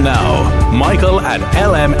 email now, michael@lmfm.ie.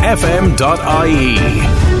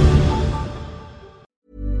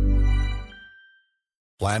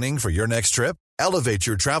 Planning for your next trip? Elevate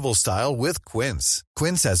your travel style with Quince.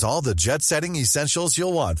 Quince has all the jet-setting essentials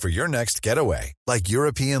you'll want for your next getaway, like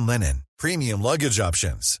European linen, premium luggage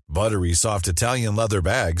options, buttery soft Italian leather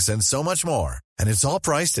bags, and so much more. And it's all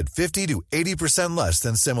priced at 50 to 80% less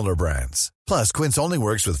than similar brands. Plus, Quince only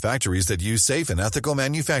works with factories that use safe and ethical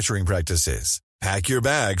manufacturing practices. Pack your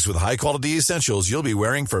bags with high-quality essentials you'll be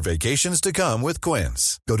wearing for vacations to come with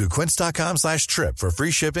Quince. Go to quince.com/trip for free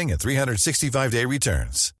shipping and 365-day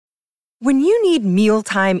returns. When you need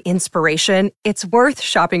mealtime inspiration, it's worth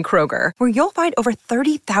shopping Kroger, where you'll find over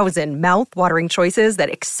 30,000 mouth-watering choices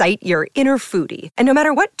that excite your inner foodie. And no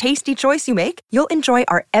matter what tasty choice you make, you'll enjoy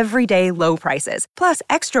our everyday low prices, plus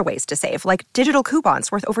extra ways to save, like digital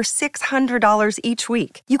coupons worth over $600 each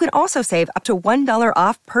week. You can also save up to $1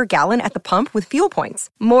 off per gallon at the pump with fuel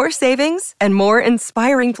points. More savings and more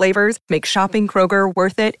inspiring flavors make shopping Kroger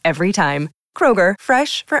worth it every time. Kroger,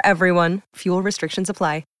 fresh for everyone. Fuel restrictions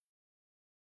apply.